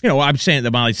I'm saying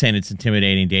that Molly's saying it's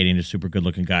intimidating dating a super good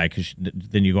looking guy because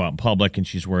then you go out in public and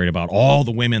she's worried about all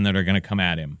the women that are going to come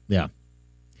at him. Yeah.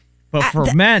 But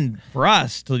for men, for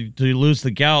us, to lose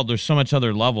the gal, there's so much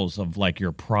other levels of like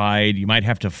your pride. You might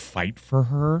have to fight for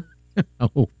her.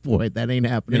 Oh, boy, that ain't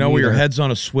happening. Where your head's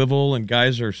on a swivel and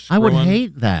guys are screwing. I would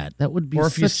hate that. That would be Or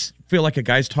if you feel like a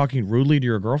guy's talking rudely to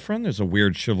your girlfriend, there's a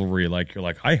weird chivalry. Like, you're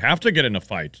like, I have to get in a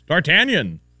fight.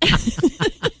 D'Artagnan.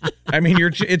 I mean,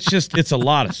 it's a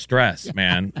lot of stress,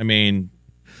 man. I mean,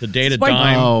 the date of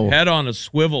dime, head on a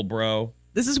swivel, bro.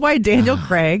 This is why Daniel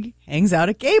Craig hangs out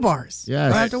at gay bars. Yes.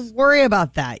 You don't have to worry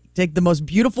about that. You take the most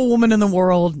beautiful woman in the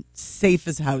world, safe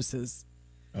as houses.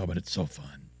 Oh, but it's so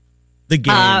fun. The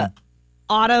game.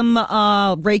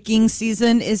 Autumn raking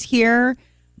season is here,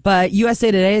 but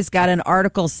USA Today has got an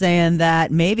article saying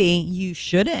that maybe you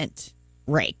shouldn't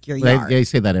rake your yard. They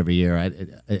say that every year.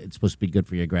 It's supposed to be good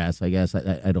for your grass, I guess.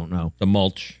 I don't know. The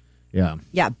mulch. Yeah.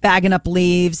 Yeah, bagging up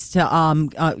leaves to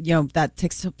that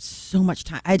takes up so much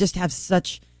time. I just have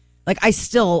I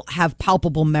still have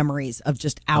palpable memories of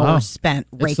just hours spent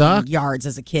raking yards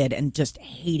as a kid and just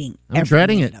hating every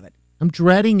minute of it. I'm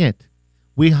dreading it.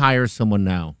 We hire someone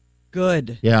now.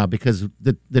 Good. Yeah, because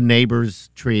the neighbor's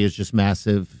tree is just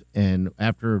massive, and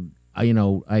after I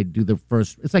do the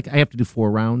first, it's like I have to do 4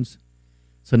 rounds.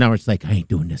 So now it's like I ain't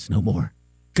doing this no more.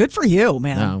 Good for you,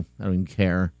 man. No, I don't even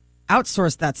care.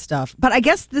 Outsource that stuff. But I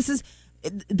guess this is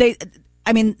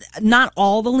not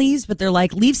all the leaves, but they're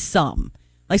like leave some.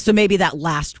 Like, so maybe that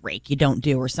last rake you don't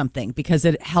do or something because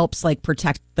it helps like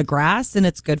protect the grass and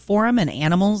it's good for them and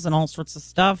animals and all sorts of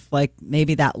stuff. Like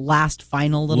maybe that last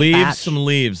final little leave batch. some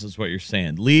leaves is what you're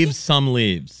saying. Leave some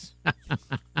leaves.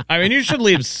 I mean, you should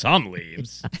leave some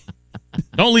leaves.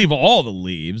 Don't leave all the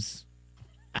leaves.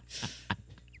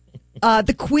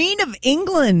 The Queen of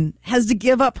England has to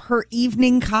give up her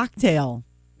evening cocktail.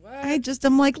 What?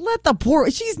 I'm like,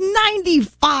 she's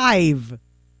 95.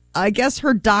 I guess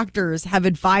her doctors have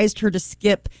advised her to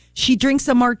skip. She drinks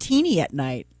a martini at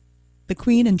night. The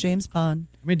Queen and James Bond.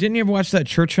 I mean, didn't you ever watch that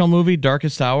Churchill movie,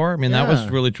 Darkest Hour? I mean, that was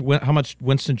really how much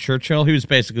Winston Churchill. He was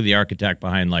basically the architect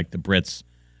behind like the Brits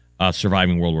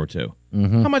surviving World War II.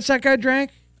 Mm-hmm. How much that guy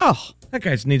drank? Oh. That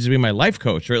guy needs to be my life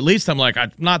coach, or at least I'm like,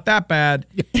 I'm not that bad.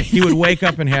 He would wake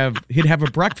up and he'd have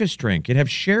a breakfast drink. He'd have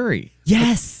sherry.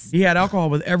 Yes. He had alcohol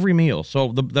with every meal.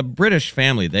 So the British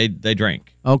family, they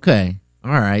drink. Okay.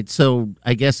 All right. So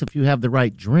I guess if you have the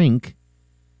right drink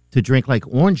to drink like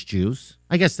orange juice,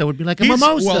 I guess that would be like a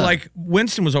mimosa. Well, like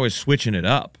Winston was always switching it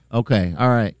up. Okay. All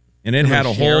right. And it had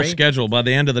a whole schedule. By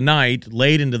the end of the night,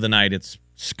 late into the night, it's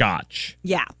scotch.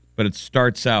 Yeah. But it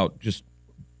starts out just,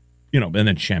 and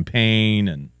then champagne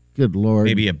and good Lord,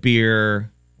 maybe a beer,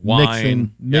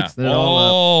 wine. Mixing it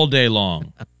all day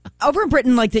long. Over in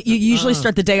Britain, you usually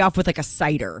start the day off with like a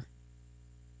cider,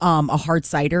 a hard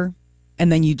cider,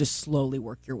 and then you just slowly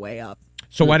work your way up.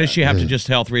 So why does she have to, just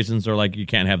health reasons, or like you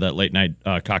can't have that late night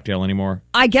cocktail anymore?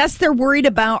 I guess they're worried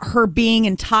about her being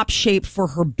in top shape for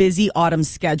her busy autumn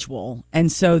schedule. And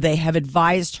so they have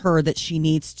advised her that she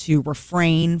needs to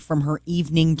refrain from her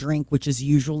evening drink, which is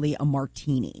usually a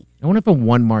martini. I wonder if a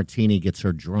one martini gets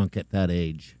her drunk at that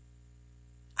age.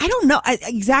 I don't know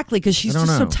exactly, because she's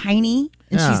just so tiny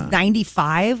and she's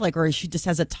 95, or she just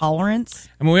has a tolerance.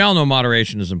 I mean, we all know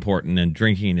moderation is important and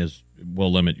drinking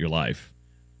will limit your life.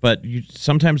 But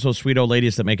sometimes those sweet old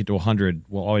ladies that make it to 100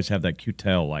 will always have that cute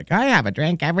tale, like, I have a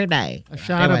drink every day. A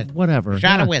shot of whatever. A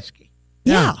shot of whiskey.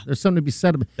 Yeah. There's something to be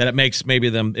said about that. It makes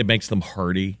them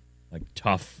hardy, like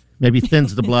tough. Maybe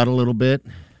thins the blood a little bit.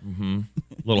 Mm-hmm.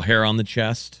 A little hair on the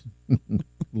chest.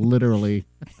 Literally.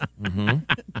 Mm-hmm.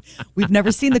 We've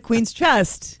never seen the Queen's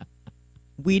chest.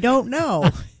 We don't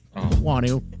know. Don't want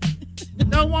to.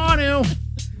 Don't want to.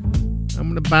 I'm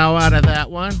going to bow out of that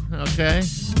one. Okay.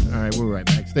 All right, we're right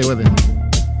back. Stay with it.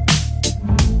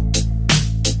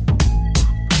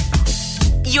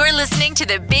 You're listening to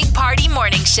the Big Party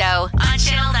Morning Show on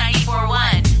Channel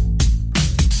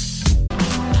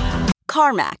 94.1.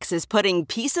 CarMax is putting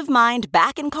peace of mind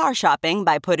back in car shopping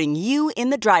by putting you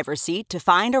in the driver's seat to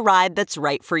find a ride that's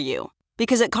right for you.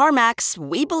 Because at CarMax,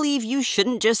 we believe you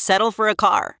shouldn't just settle for a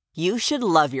car. You should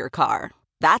love your car.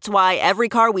 That's why every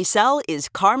car we sell is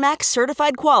CarMax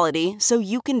certified quality, so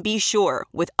you can be sure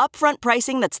with upfront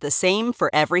pricing that's the same for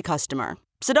every customer.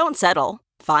 So don't settle.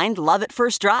 Find love at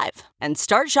first drive and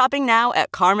start shopping now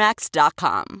at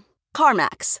CarMax.com.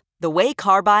 CarMax, the way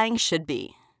car buying should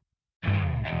be.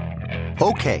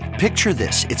 Okay, picture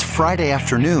this. It's Friday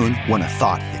afternoon when a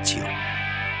thought hits you.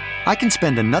 I can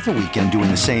spend another weekend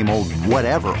doing the same old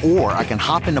whatever, or I can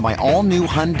hop into my all-new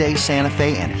Hyundai Santa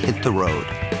Fe and hit the road.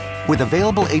 With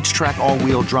available H-Track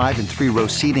all-wheel drive and 3-row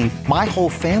seating, my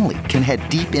whole family can head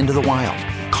deep into the wild.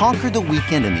 Conquer the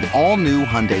weekend in the all-new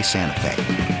Hyundai Santa Fe.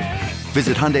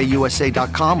 Visit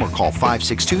HyundaiUSA.com or call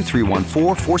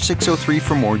 562-314-4603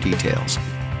 for more details.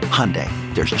 Hyundai,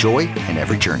 there's joy in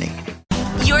every journey.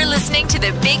 You're listening to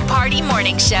the Big Party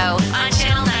Morning Show on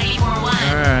Channel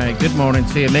 94.1. All right, good morning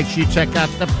to you. Make sure you check out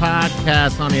the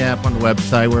podcast on the app, on the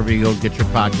website, wherever you go get your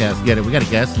podcast. Get it. We got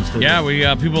a guest in studio.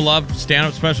 Yeah, people love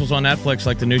stand-up specials on Netflix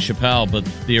like the new Chappelle, but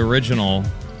the original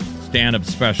stand-up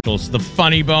specials, The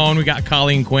Funny Bone. We got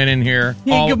Colleen Quinn in here.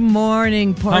 Hey, good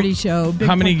morning, party show.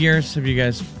 How many years have you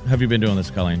been doing this,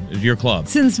 Colleen? Your club?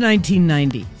 Since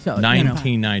 1990. So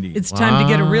 1990. It's time to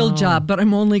get a real job, but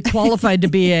I'm only qualified to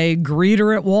be a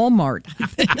greeter at Walmart. I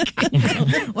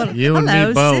think. Well, you and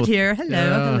me both. Sit here.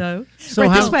 Hello. So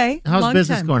right this way. How's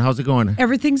business going? How's it going?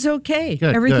 Everything's okay.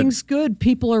 Good, Everything's good.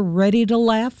 People are ready to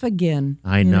laugh again.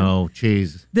 I know.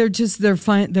 Jeez. They're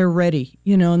fine. They're ready,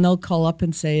 and they'll call up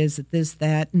and say, is it this,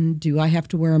 that, and do I have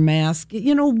to wear a mask?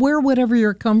 Wear whatever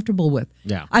you're comfortable with.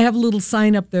 Yeah. I have a little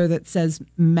sign up there that says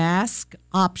mask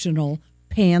optional,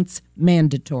 pants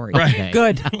mandatory. Right. Okay.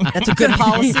 Good. That's a good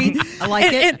policy. I like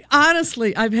it. And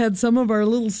honestly, I've had some of our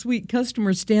little sweet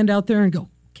customers stand out there and go,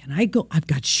 can I go? I've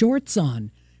got shorts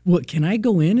on. What, can I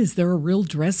go in? Is there a real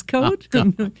dress code?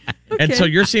 Okay. And so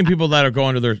you're seeing people that are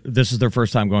going to this is their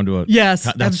first time going to a... Yes,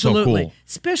 that's absolutely. So cool.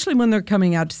 Especially when they're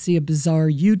coming out to see a bizarre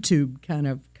YouTube kind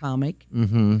of comic.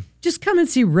 Mm-hmm. Just come and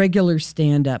see regular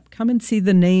stand-up. Come and see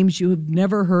the names you have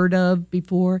never heard of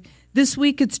before. This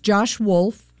week it's Josh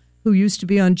Wolf, who used to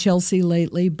be on Chelsea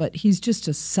lately, but he's just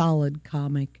a solid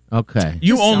comic. Okay.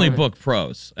 You only book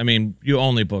pros. I mean, you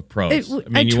only book pros.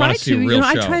 You want to see a real show.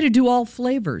 I try to do all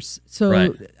flavors. So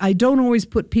right. I don't always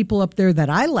put people up there that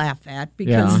I laugh at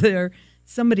because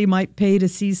somebody might pay to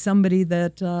see somebody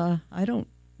that I don't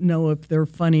know if they're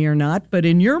funny or not, but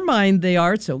in your mind they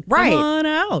are. So come on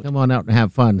out. Come on out and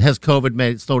have fun. Has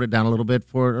COVID slowed it down a little bit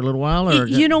for a little while? Or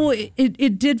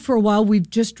It did for a while. We've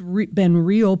just been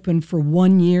reopened for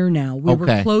 1 year now. We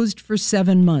were closed for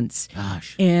 7 months.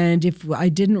 Gosh. And if I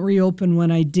didn't reopen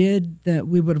when I did, that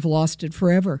we would have lost it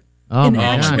forever. Oh, and my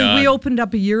actually, God. we opened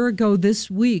up a year ago this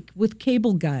week with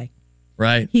Cable Guy.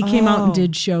 Right. He came out and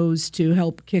did shows to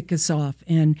help kick us off.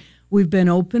 And we've been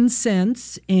open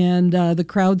since, and the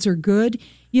crowds are good.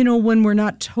 You know, when we're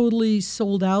not totally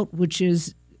sold out, which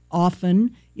is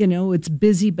often, you know, it's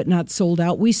busy but not sold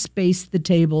out, we space the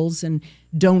tables and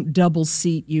don't double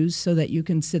seat you so that you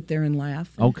can sit there and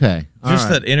laugh. Okay. Just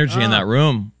that energy in that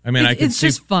room. I mean, it's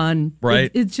just fun.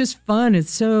 Right. It's just fun.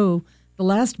 It's so the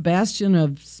last bastion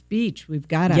of speech. We've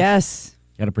got to. Yes.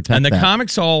 Got to protect And the that.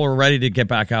 comics all are ready to get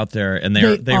back out there, and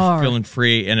they're are. feeling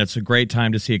free, and it's a great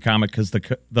time to see a comic because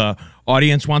the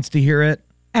audience wants to hear it.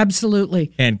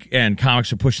 Absolutely. And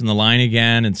comics are pushing the line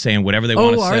again and saying whatever they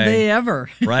want to say. Oh, are they ever?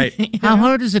 Right. How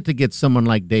hard is it to get someone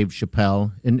like Dave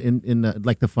Chappelle in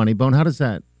like the Funny Bone? How does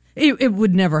that? It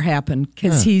would never happen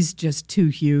because he's just too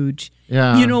huge.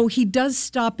 Yeah. You know, he does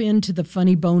stop into the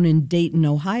Funny Bone in Dayton,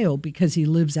 Ohio, because he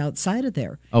lives outside of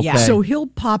there. Okay. So he'll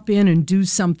pop in and do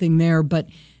something there. But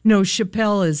no,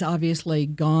 Chappelle is obviously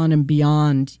gone and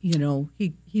beyond. You know,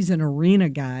 he's an arena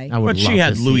guy. But she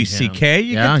had Louis C.K.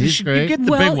 He's great. You get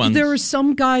the well, big ones. there are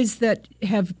some guys that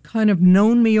have kind of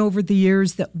known me over the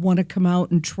years that want to come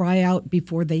out and try out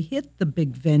before they hit the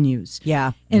big venues.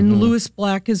 Yeah. And Louis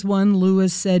Black is one.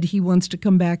 Louis said he wants to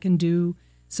come back and do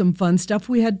some fun stuff.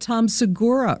 We had Tom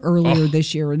Segura earlier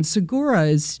this year, and Segura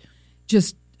is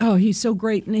just, he's so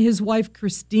great. And his wife,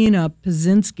 Christina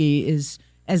Pazinski, is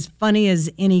as funny as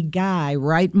any guy,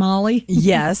 right, Molly?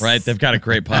 Yes. Right. They've got a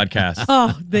great podcast.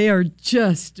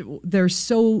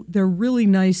 They're really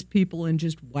nice people and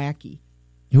just wacky.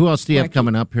 Who else do you have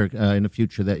coming up here in the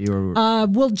future that you're...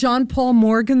 Well, John Paul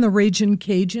Morgan, the Ragin'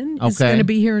 Cajun, is going to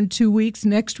be here in 2 weeks.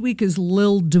 Next week is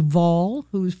Lil Duval,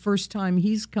 who's first time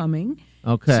he's coming.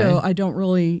 Okay. So I don't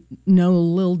really know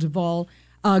Lil Duval.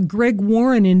 Greg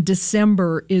Warren in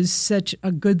December is such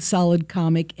a good, solid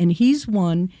comic, and he's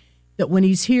one that when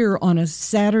he's here on a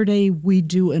Saturday, we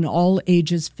do an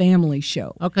all-ages family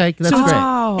show. Okay, that's so great.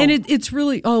 And it's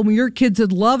really, your kids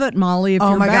would love it, Molly, if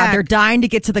you're my back. God, they're dying to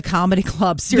get to the comedy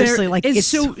club. Seriously,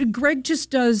 so Greg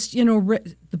just does,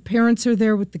 the parents are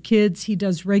there with the kids. He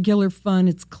does regular fun.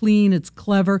 It's clean. It's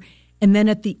clever. And then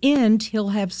at the end, he'll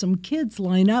have some kids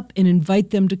line up and invite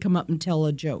them to come up and tell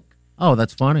a joke. Oh,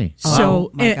 that's funny.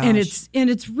 So and it's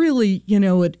really,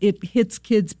 it hits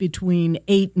kids between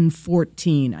 8 and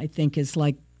 14, I think is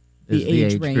like the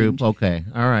age range. Group. Okay.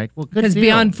 All right. Well, good Because deal.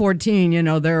 beyond 14,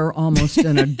 they're almost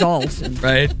an adult. And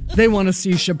right. They want to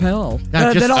see Chappelle.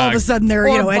 Then all of a sudden they're,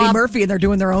 or Eddie Bob- Murphy and they're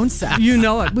doing their own set. You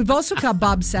know it. We've also got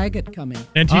Bob Saget coming.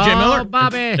 And TJ Miller.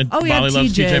 Bobby. And Oh, yeah, Molly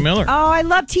loves TJ. TJ Miller. Oh, I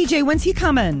love TJ. When's he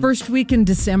coming? First week in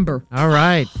December. All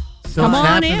right. So Come it's on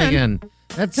happening in. again.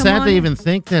 That's Come sad on to in. even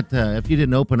think that if you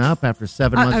didn't open up after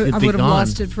 7 months, I it'd be would have gone.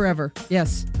 lost it forever.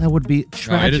 Yes. That would be It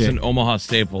tragic. is an Omaha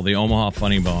staple, the Omaha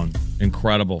Funny Bone.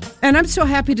 Incredible. And I'm so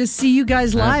happy to see you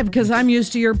guys live because I'm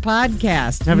used to your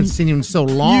podcast. I haven't seen you in so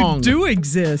long. You do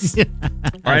exist. All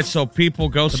right, so people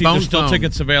go see. Bone There's still Phone.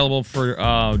 tickets available for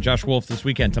Josh Wolf this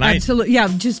weekend tonight. Absolutely. Yeah,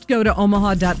 just go to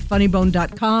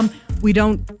omaha.funnybone.com. We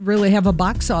don't really have a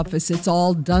box office. It's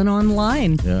all done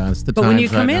online. Yeah, it's the But when you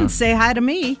times come right in, now. say hi to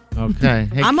me. Okay.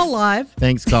 Hey, I'm alive.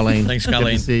 Thanks, Colleen. Thanks, Good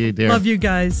Colleen. to see you, dear. Love you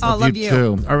guys. Oh, love you. Too.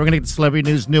 All right, we're going to get to celebrity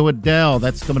news. New Adele.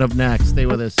 That's coming up next. Stay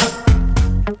with us.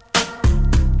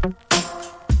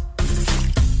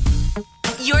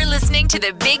 You're listening to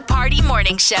the Big Party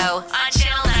Morning Show on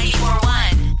Channel 94.1.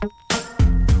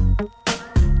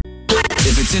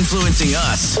 If it's influencing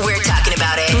us, We're talking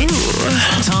about it.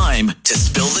 time to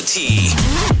spill the tea.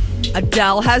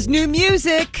 Adele has new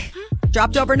music.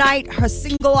 Dropped overnight her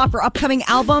single off her upcoming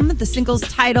album. The single's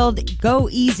titled Go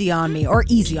Easy on Me, or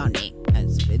Easy on Me.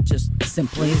 As it just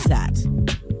simply as that.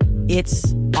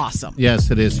 It's awesome. Yes,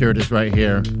 it is. Here it is right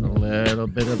here. A little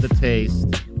bit of the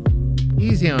taste.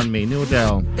 Easy on me. New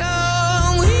Adele. Go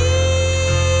easy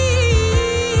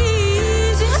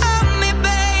on me,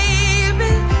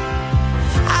 baby.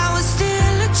 I was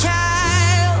still a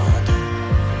child.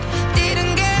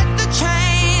 Didn't get the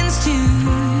chance to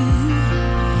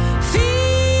feel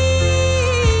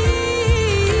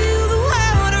the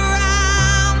world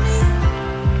around me.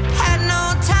 Had no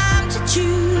time to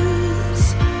choose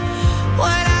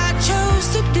what I chose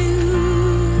to do.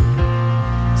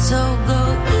 So go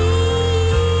easy.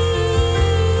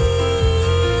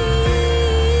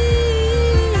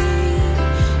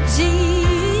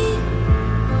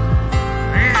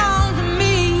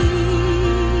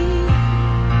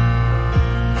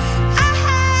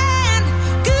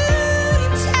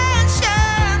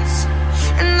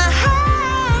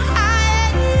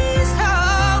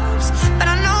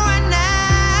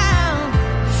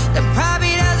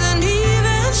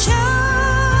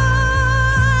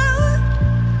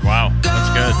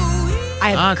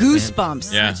 have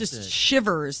goosebumps. Yeah. Just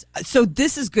shivers. So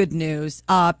this is good news.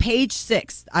 Page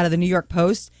 6 out of the New York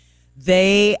Post,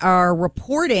 they are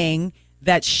reporting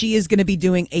that she is going to be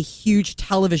doing a huge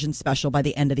television special by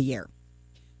the end of the year.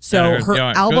 So her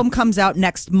album comes out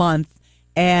next month,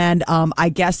 and I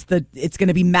guess it's going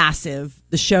to be massive.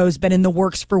 The show's been in the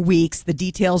works for weeks. The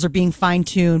details are being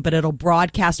fine-tuned, but it'll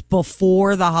broadcast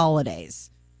before the holidays.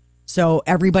 So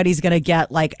everybody's going to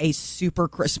get like a super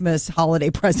Christmas holiday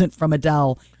present from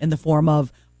Adele in the form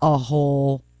of a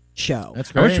whole show.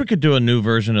 That's great. I wish we could do a new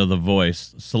version of The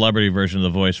Voice, celebrity version of The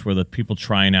Voice, where the people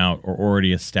trying out are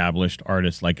already established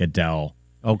artists like Adele,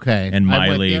 and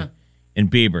Miley,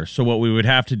 and Bieber. So what we would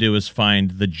have to do is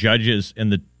find the judges and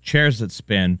the chairs that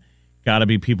spin. Got to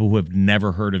be people who have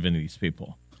never heard of any of these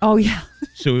people. Oh, yeah.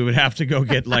 So we would have to go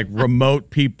get like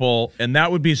remote people. And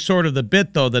that would be sort of the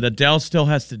bit, though, that Adele still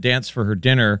has to dance for her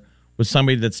dinner with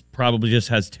somebody that's probably just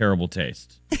has terrible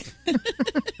taste.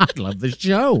 I love the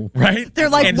show. Right? They're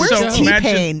like, where's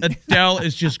T-Pain? Adele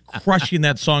is just crushing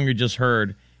that song you just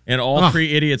heard. And all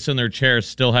three idiots in their chairs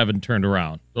still haven't turned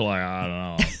around. They're like, I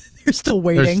don't know. They're still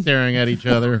waiting. They're staring at each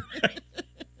other.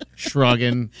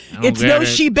 Shrugging. It's no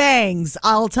she bangs.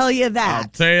 I'll tell you that. I'll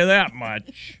tell you that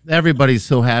much. Everybody's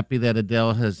so happy that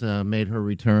Adele has made her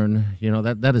return. You know,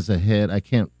 that is a hit. I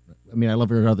love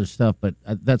her other stuff, but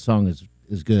that song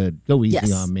is good. Go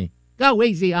easy on me. Go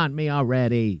easy on me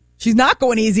already. She's not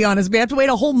going easy on us. We have to wait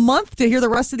a whole month to hear the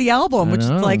rest of the album, which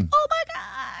is like, oh my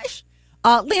gosh.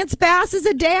 Lance Bass is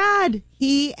a dad.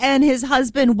 He and his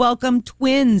husband welcomed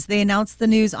twins. They announced the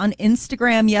news on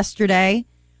Instagram yesterday.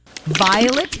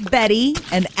 Violet Betty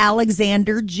and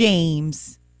Alexander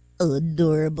James.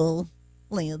 Adorable.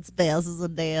 Lance Bass is a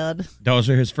dad. Those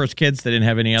are his first kids. They didn't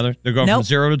have any other. They're going from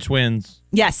 0 to twins.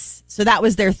 Yes. So that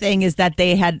was their thing, is that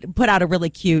they had put out a really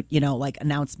cute,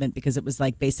 announcement, because it was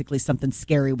like basically something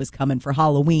scary was coming for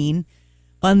Halloween.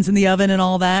 Buns in the oven and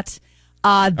all that.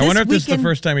 I wonder if this is the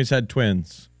first time he's had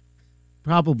twins.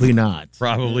 Probably not.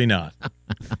 Probably not.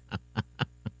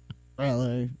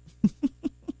 Really?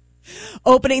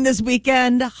 Opening this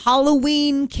weekend,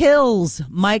 Halloween Kills.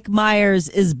 Mike Myers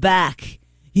is back.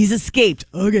 He's escaped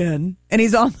again, and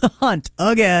he's on the hunt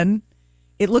again.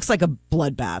 It looks like a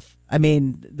bloodbath. I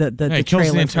mean, the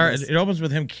kills the entire. It opens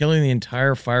with him killing the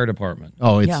entire fire department.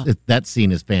 Oh, that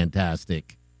scene is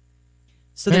fantastic.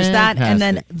 So there's that, and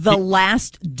then The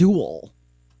Last Duel.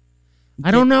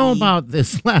 I don't know about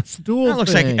this Last Duel. That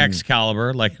looks like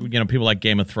Excalibur, like people like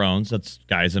Game of Thrones. That's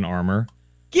guys in armor.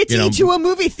 Get to a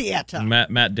movie theater.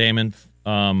 Matt Damon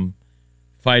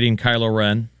fighting Kylo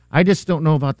Ren. I just don't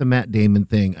know about the Matt Damon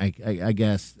thing, I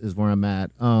guess, is where I'm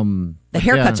at. The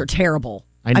haircuts are terrible.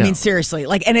 I know. I mean, seriously.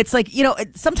 And it's like,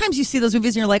 sometimes you see those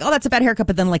movies and you're like, oh, that's a bad haircut,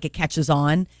 but then it catches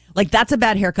on. That's a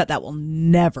bad haircut that will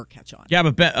never catch on. Yeah,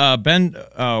 but Ben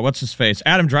what's his face?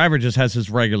 Adam Driver just has his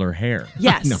regular hair.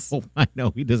 Yes. I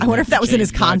know. He doesn't. I wonder if that was in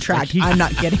his contract. I'm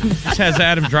not kidding. He just has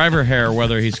Adam Driver hair,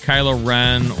 whether he's Kylo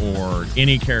Ren or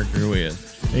any character who he is.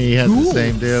 He has the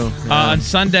same deal. Yeah. On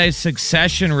Sunday,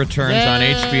 Succession returns on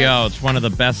HBO. It's one of the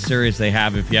best series they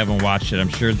have. If you haven't watched it, I'm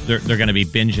sure they're going to be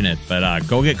binging it. But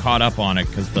go get caught up on it,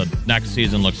 because the next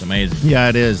season looks amazing. Yeah,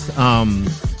 it is.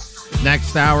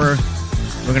 Next hour,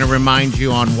 we're going to remind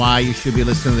you on why you should be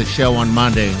listening to the show on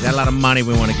Monday. Got a lot of money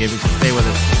we want to give you, so stay with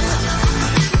us.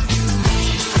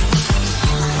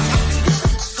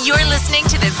 You're listening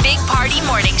to the Big Party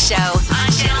Morning Show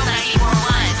on Channel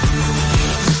 94.1.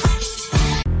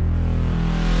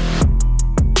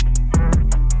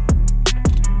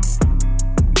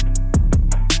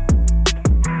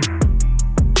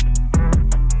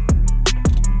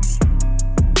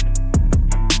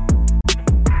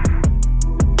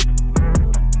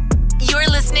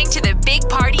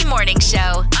 Morning Show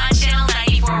on Channel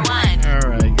 94.1. All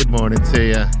right, good morning to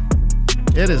you.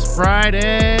 It is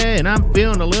Friday, and I'm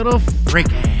feeling a little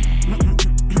freaky.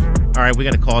 All right, we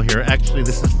got a call here. Actually,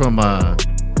 this is from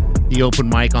the open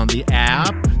mic on the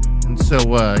app. And so,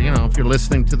 if you're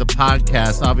listening to the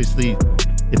podcast, obviously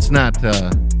it's not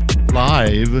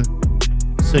live.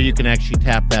 So you can actually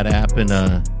tap that app and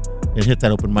hit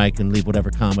that open mic and leave whatever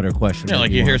comment or question. Yeah,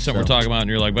 like you hear something we're talking about, and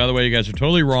you're like, by the way, you guys are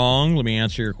totally wrong. Let me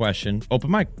answer your question.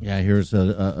 Open mic. Yeah, here's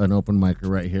an open micer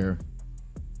right here.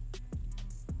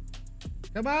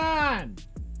 Come on.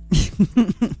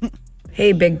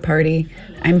 Hey, Big Party.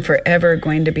 I'm forever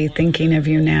going to be thinking of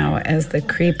you now as the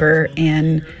creeper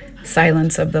in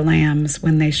Silence of the Lambs,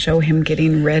 when they show him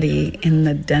getting ready in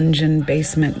the dungeon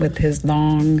basement with his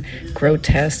long,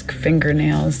 grotesque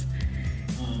fingernails.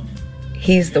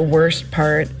 He's the worst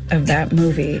part of that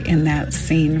movie in that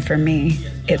scene for me.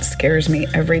 It scares me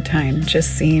every time,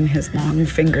 just seeing his long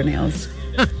fingernails.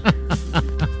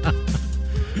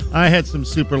 I had some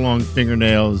super long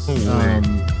fingernails.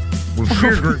 Was she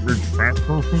a great big fat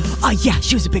person? Yeah,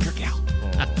 she was a bigger gal.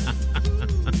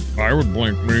 I would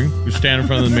blink me. You stand in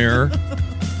front of the mirror,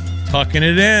 tucking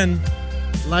it in.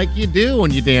 Like you do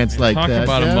when you dance like Talk that.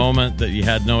 about yeah. a moment that you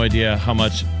had no idea how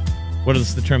much, what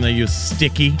is the term they use?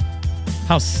 Sticky?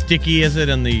 How sticky is it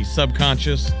in the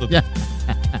subconscious? Yeah.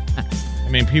 I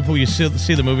mean, people, you see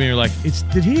the movie and you're like,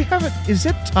 did he have it? Is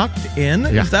it tucked in?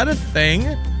 Yeah. Is that a thing?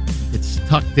 It's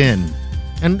tucked in.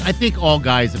 And I think all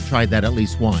guys have tried that at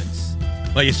least once.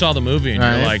 Well, you saw the movie and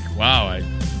Right. you're like, wow, I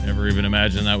never even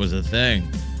imagined that was a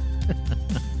thing.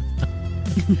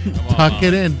 Tuck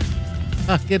it in.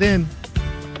 Tuck it in.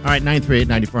 All right,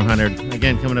 938-9400.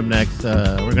 Again, coming up next,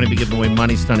 we're going to be giving away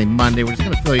Money Stunning Monday. We're just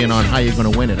going to fill you in on how you're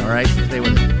going to win it, all right? So stay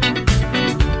with us.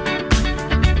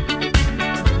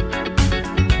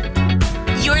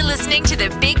 You're listening to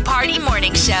the Big Party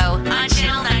Morning Show on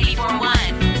Channel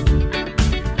 94.1.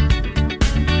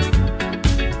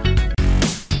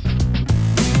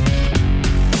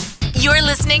 You're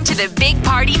listening to the Big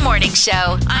Party Morning Show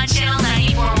on Channel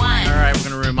 94.1. All right, we're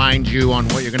going to remind you on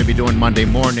what you're going to be doing Monday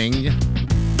morning.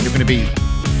 You're going to be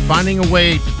finding a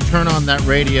way to turn on that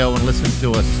radio and listen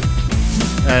to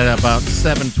us at about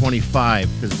 7:25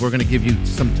 because we're going to give you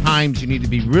some times you need to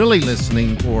be really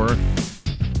listening for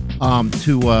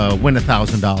to win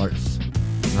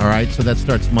 $1,000. All right, so that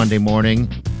starts Monday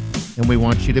morning, and we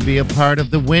want you to be a part of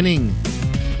the winning.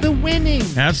 The winning.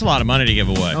 That's a lot of money to give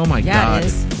away. Oh my God! It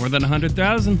is. More than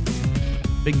 100,000.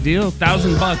 Big deal.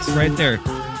 $1,000 right there.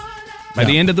 By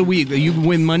the end of the week, you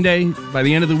win Monday. By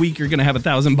the end of the week, you're going to have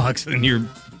 $1,000, and you're,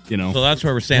 So that's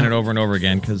why we're saying it over and over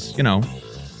again because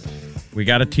we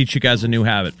got to teach you guys a new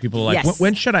habit. People are like, Yes.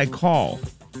 when should I call?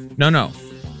 No. No.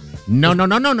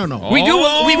 We do.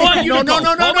 We want you to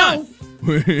call. No.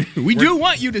 We do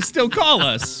want you to still call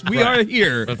us. We are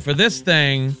here. But for this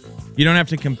thing, you don't have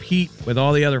to compete with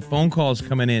all the other phone calls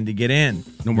coming in to get in.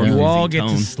 No more You all losing get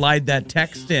tone. to slide that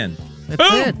text in. That's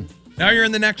Boom! it. Now you're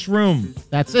in the next room.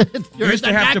 That's it. You used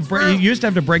to have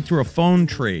to break through a phone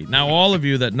tree. Now all of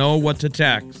you that know what to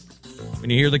text, when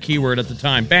you hear the keyword at the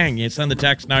time, bang, you send the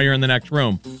text. Now you're in the next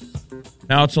room.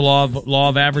 Now it's a law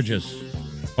of averages.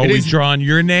 Always drawing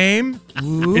your name.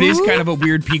 It is kind of a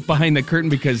weird peek behind the curtain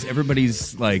because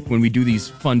everybody's like, when we do these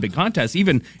fun big contests,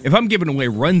 even if I'm giving away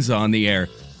runs on the air,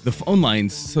 the phone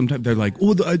lines, sometimes they're like,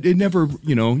 it never,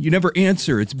 you never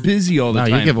answer. It's busy all the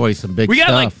time. You give away some big We got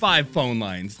stuff. like 5 phone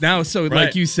lines now. So Right.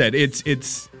 like you said, it's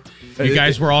You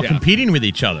guys were all yeah. competing with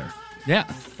each other. Yeah.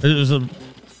 It was a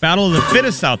battle of the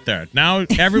fittest out there. Now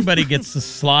everybody gets to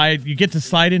slide. You get to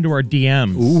slide into our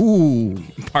DMs. Ooh.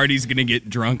 Party's going to get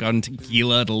drunk on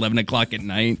tequila at 11 o'clock at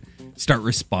night. Start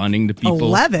responding to people.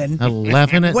 11?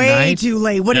 11 at Way night? too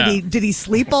late. What Yeah. did he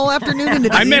sleep all afternoon? Into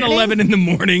the I meant evening? 11 in the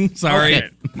morning. Sorry. Okay.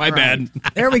 My bad.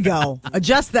 There we go.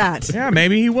 Adjust that. Yeah,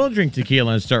 maybe he will drink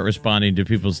tequila and start responding to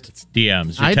people's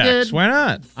DMs or I texts. did. Why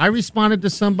not? I responded to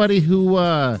somebody who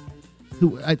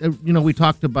we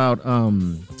talked about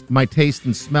my taste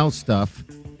and smell stuff,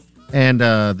 and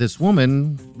this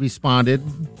woman responded,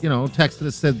 texted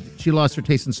us, said she lost her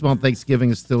taste and smell. Thanksgiving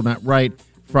is still not right.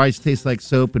 Fries taste like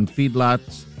soap, and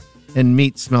feedlots and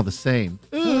meat smell the same.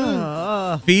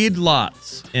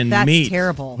 Feedlots and That's meat.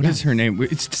 terrible. What is her name?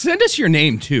 Send us your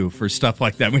name, too, for stuff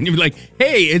like that. When you're like,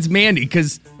 hey, it's Mandy,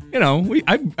 because,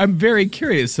 I'm very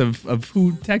curious of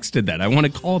who texted that. I want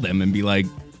to call them and be like,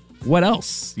 what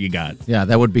else you got? Yeah,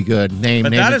 that would be good. Name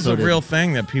That is a included. real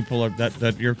thing that people are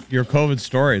that your COVID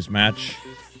stories match.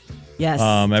 Yes.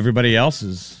 Everybody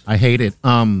else's. I hate it.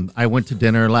 I went to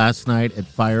dinner last night at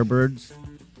Firebirds,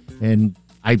 and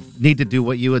I need to do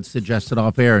what you had suggested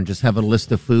off air and just have a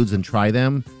list of foods and try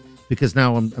them, because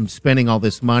now I'm spending all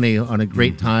this money on a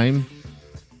great time,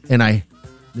 and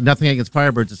nothing against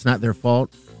Firebirds. It's not their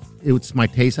fault. It's my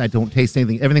taste. I don't taste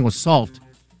anything. Everything was salt.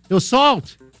 It was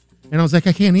salt, and I was like,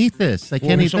 I can't eat this. I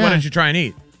can't eat So that. what did you try and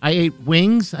eat? I ate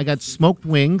wings. I got smoked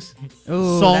wings,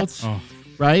 Ooh, salt,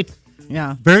 right?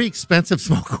 Yeah. Very expensive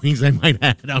smoked wings, I might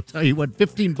add. I'll tell you what,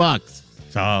 $15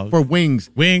 Salt. for wings.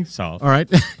 Wings, salt. All right.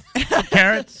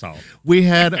 Carrot, salt. We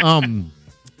had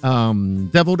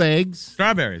deviled eggs.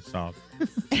 Strawberry, salt.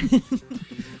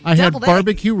 I had Deviled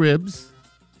barbecue ribs,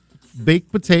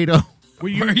 baked potato. Were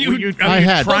you I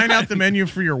had- trying out the menu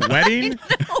for your wedding?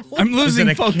 I'm losing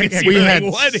it a focus. cake? We You're had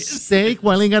like, what is steak.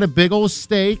 Wileen got a big old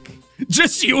steak.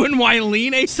 just you and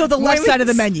Wileen? So the left side of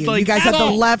the menu. Like, You guys have the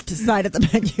salt. left side of the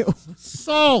menu.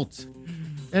 Salt.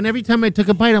 And every time I took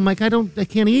a bite, I'm like, I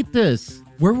can't eat this.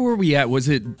 Where were we at?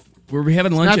 Were we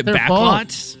having lunch not at their fault.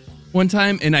 Backlots? one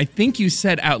time, and I think you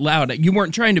said out loud, you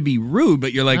weren't trying to be rude,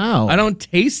 but you're like, I don't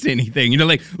taste anything.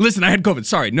 Like, listen, I had COVID.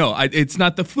 Sorry, no, it's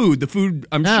not the food. The food,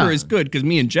 I'm sure, is good because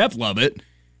me and Jeff love it.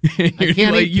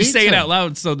 You say it out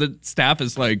loud, so the staff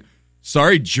is like,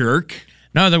 sorry, jerk.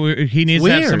 No, he needs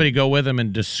to have somebody go with him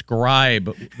and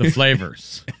describe the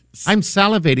flavors. I'm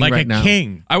salivating like right now. Like a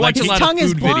king. I watch a lot of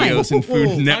food videos and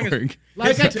Food Network.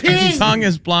 Like a king. His tongue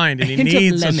is blind, and he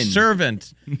needs a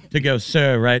servant to go,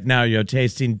 sir, right now you're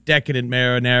tasting decadent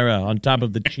marinara on top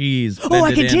of the cheese. Oh,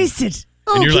 I can taste it.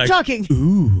 Oh, keep talking.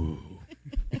 Ooh.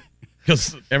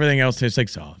 Because everything else tastes like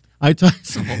salt. I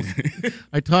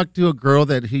talked to a girl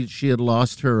that she had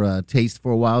lost her taste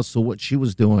for a while, so what she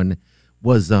was doing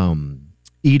was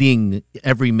eating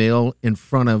every meal in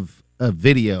front of a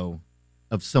video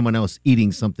of someone else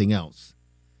eating something else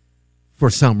for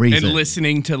some reason. And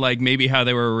listening to like maybe how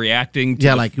they were reacting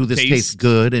to like, this tastes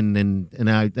good, and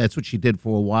that's what she did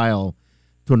for a while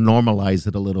to normalize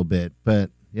it a little bit.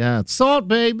 But yeah, it's salt,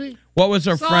 baby. What was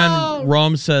our friend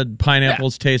Rome said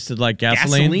pineapples tasted like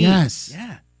gasoline? Yes.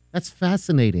 Yeah. That's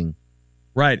fascinating.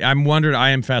 Right. I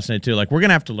am fascinated too. Like, we're going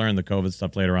to have to learn the COVID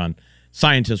stuff later on.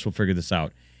 Scientists will figure this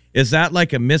out. Is that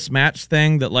like a mismatch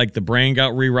thing that like the brain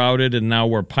got rerouted and now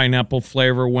where pineapple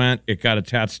flavor went, it got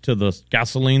attached to the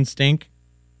gasoline stink?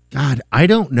 God, I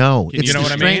don't know. You know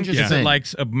what I mean? Is it like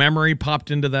a memory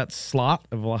popped into that slot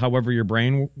of however your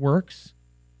brain works?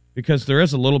 Because there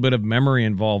is a little bit of memory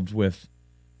involved with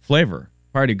flavor.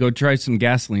 Party, go try some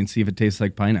gasoline, see if it tastes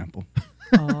like pineapple.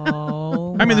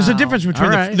 Oh, I mean, there's a difference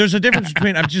between there's a difference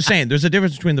between. I'm just saying, there's a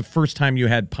difference between the first time you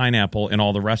had pineapple and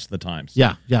all the rest of the times.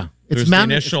 Yeah. There's the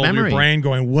initial your brain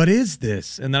going, "What is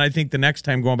this?" And then I think the next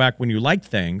time going back when you like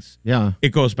things,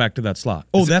 it goes back to that slot.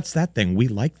 Oh, that's that thing. We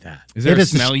like that. Is there a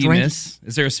smell you miss?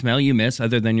 Is there a smell you miss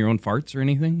other than your own farts or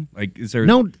anything? Like, is there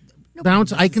no?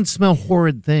 I can smell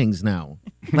horrid things now.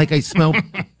 Like I smell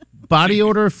body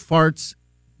odor, farts,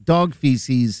 dog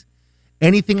feces.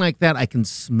 Anything like that, I can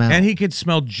smell. And he could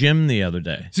smell Jim the other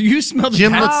day. So you smelled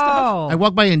Jim cat stuff? I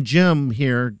walked by and Jim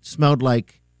here smelled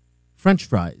like French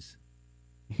fries.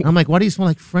 And I'm like, why do you smell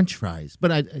like French fries?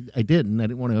 But I didn't. I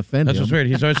didn't want to offend him. That's what's weird.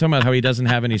 He's always talking about how he doesn't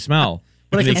have any smell.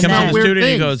 But he comes in the studio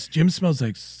and he goes, Jim smells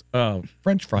like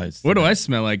French fries. What do I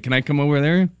smell like? Can I come over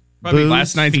there? Probably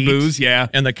last night's booze, yeah.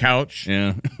 And the couch.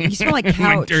 Yeah. You smell like couch.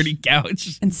 My dirty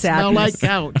couch. And sadness. Smell like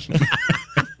couch.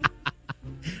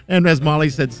 And as Molly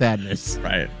said, sadness.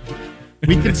 Right.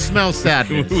 We can smell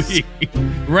sadness.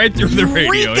 Right through the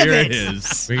radio. Here it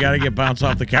is. We got to get bounced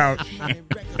off the couch. All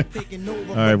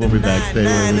right, we'll be back. Stay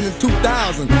with us.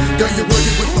 2000. Girl, you're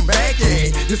working with some bag,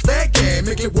 yeah. This fat guy,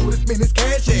 make it woman spin his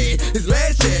cash, yeah. This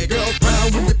last year, girls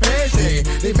proud with the passion.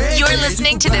 You're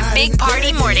listening to the Big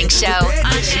Party Morning Show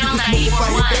on Channel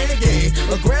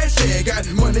 94.1. A grass, yeah. Got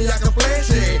money I can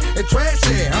flash, yeah. And trash,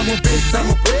 yeah. I'm a bitch, I'm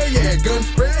a player, yeah. Gun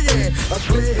spray, yeah.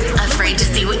 Afraid to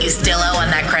see what you still owe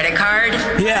on that credit card?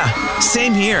 Yeah,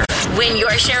 same here. Win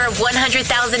your share of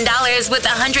 $100,000 with a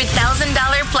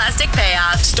 $100,000 plastic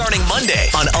payoff. Starting Monday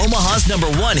on Omaha's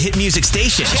 #1 hit music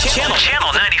station, Channel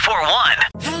 94.1.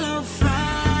 Hello,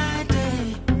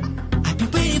 Friday. I've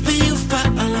been waiting for you for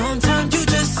a long time. You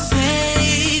just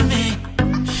saved me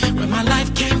when my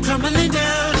life came crumbling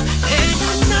down. And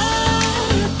I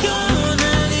know you're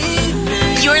gonna leave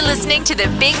me. You're listening to the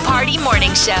Big Party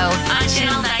Morning Show on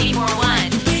Channel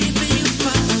 94.1.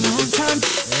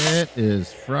 It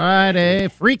is Friday,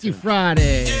 Freaky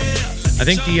Friday. I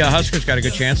think the Huskers got a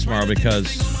good chance tomorrow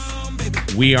because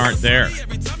we aren't there.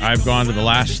 I've gone to the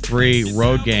last 3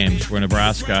 road games where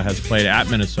Nebraska has played at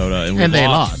Minnesota, and they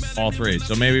lost all 3.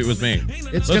 So maybe it was me.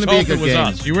 It's going to be a good game.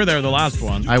 Us. You were there the last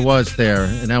one. I was there,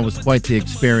 and that was quite the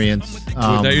experience.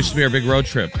 That used to be our big road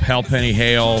trip. Hal Penny,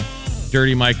 Hale,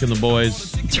 Dirty Mike and the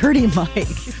boys. Dirty Mike.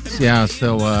 Yeah,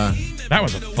 so... that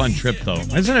was a fun trip, though.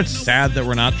 Isn't it sad that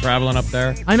we're not traveling up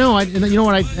there? I know. You know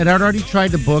what? I'd already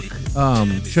tried to book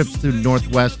trips through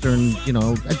Northwestern. You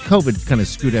know, COVID kind of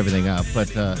screwed everything up.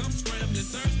 But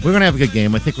we're going to have a good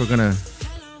game. I think we're going to...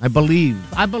 I believe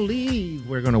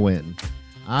we're going to win.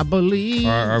 I believe.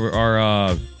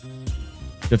 Our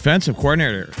defensive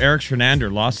coordinator, Eric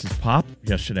Fernander, lost his pop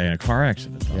yesterday in a car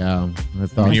accident. Yeah, I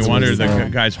thought. And you wonder, the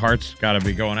guy's heart's got to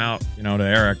be going out, to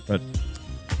Eric, but...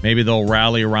 Maybe they'll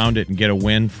rally around it and get a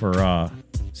win for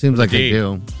Seems like they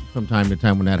do from time to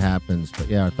time when that happens. But,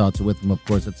 yeah, our thoughts are with them. Of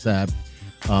course, it's sad.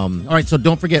 All right, so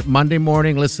don't forget, Monday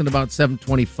morning, listen about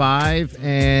 7:25,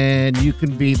 and you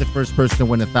can be the first person to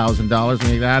win $1,000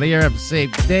 when you get out of here. Have a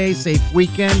safe day, safe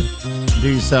weekend. Do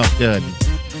yourself good.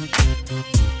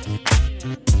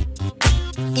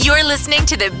 You're listening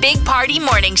to the Big Party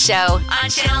Morning Show on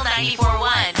Channel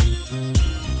 94.1.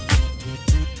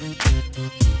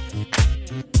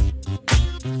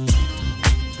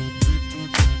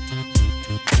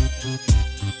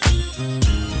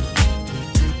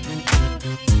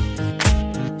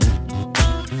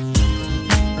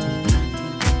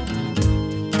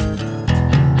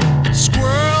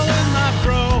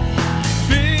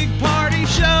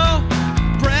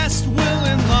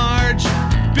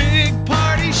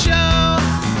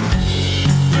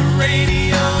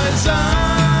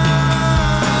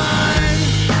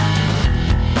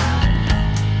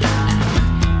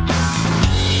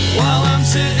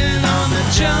 sitting on the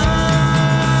john.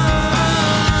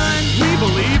 We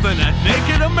believe in a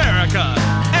naked America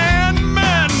and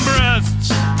man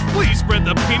breasts. Please spread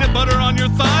the peanut butter on your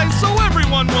thighs so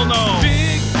everyone will know.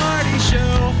 Big party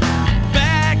show.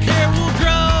 Back hair will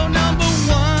grow. Number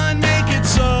one, make it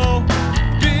so.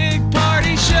 Big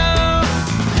party show.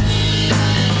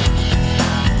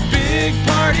 Big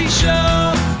party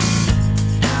show.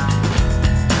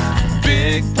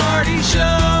 Big party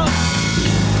show.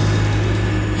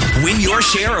 Win your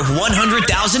share of $100,000.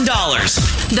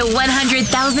 The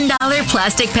 $100,000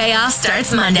 plastic payoff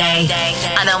starts Monday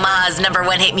on Omaha's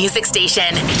 #1 hit music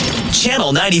station.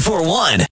 Channel 94.1.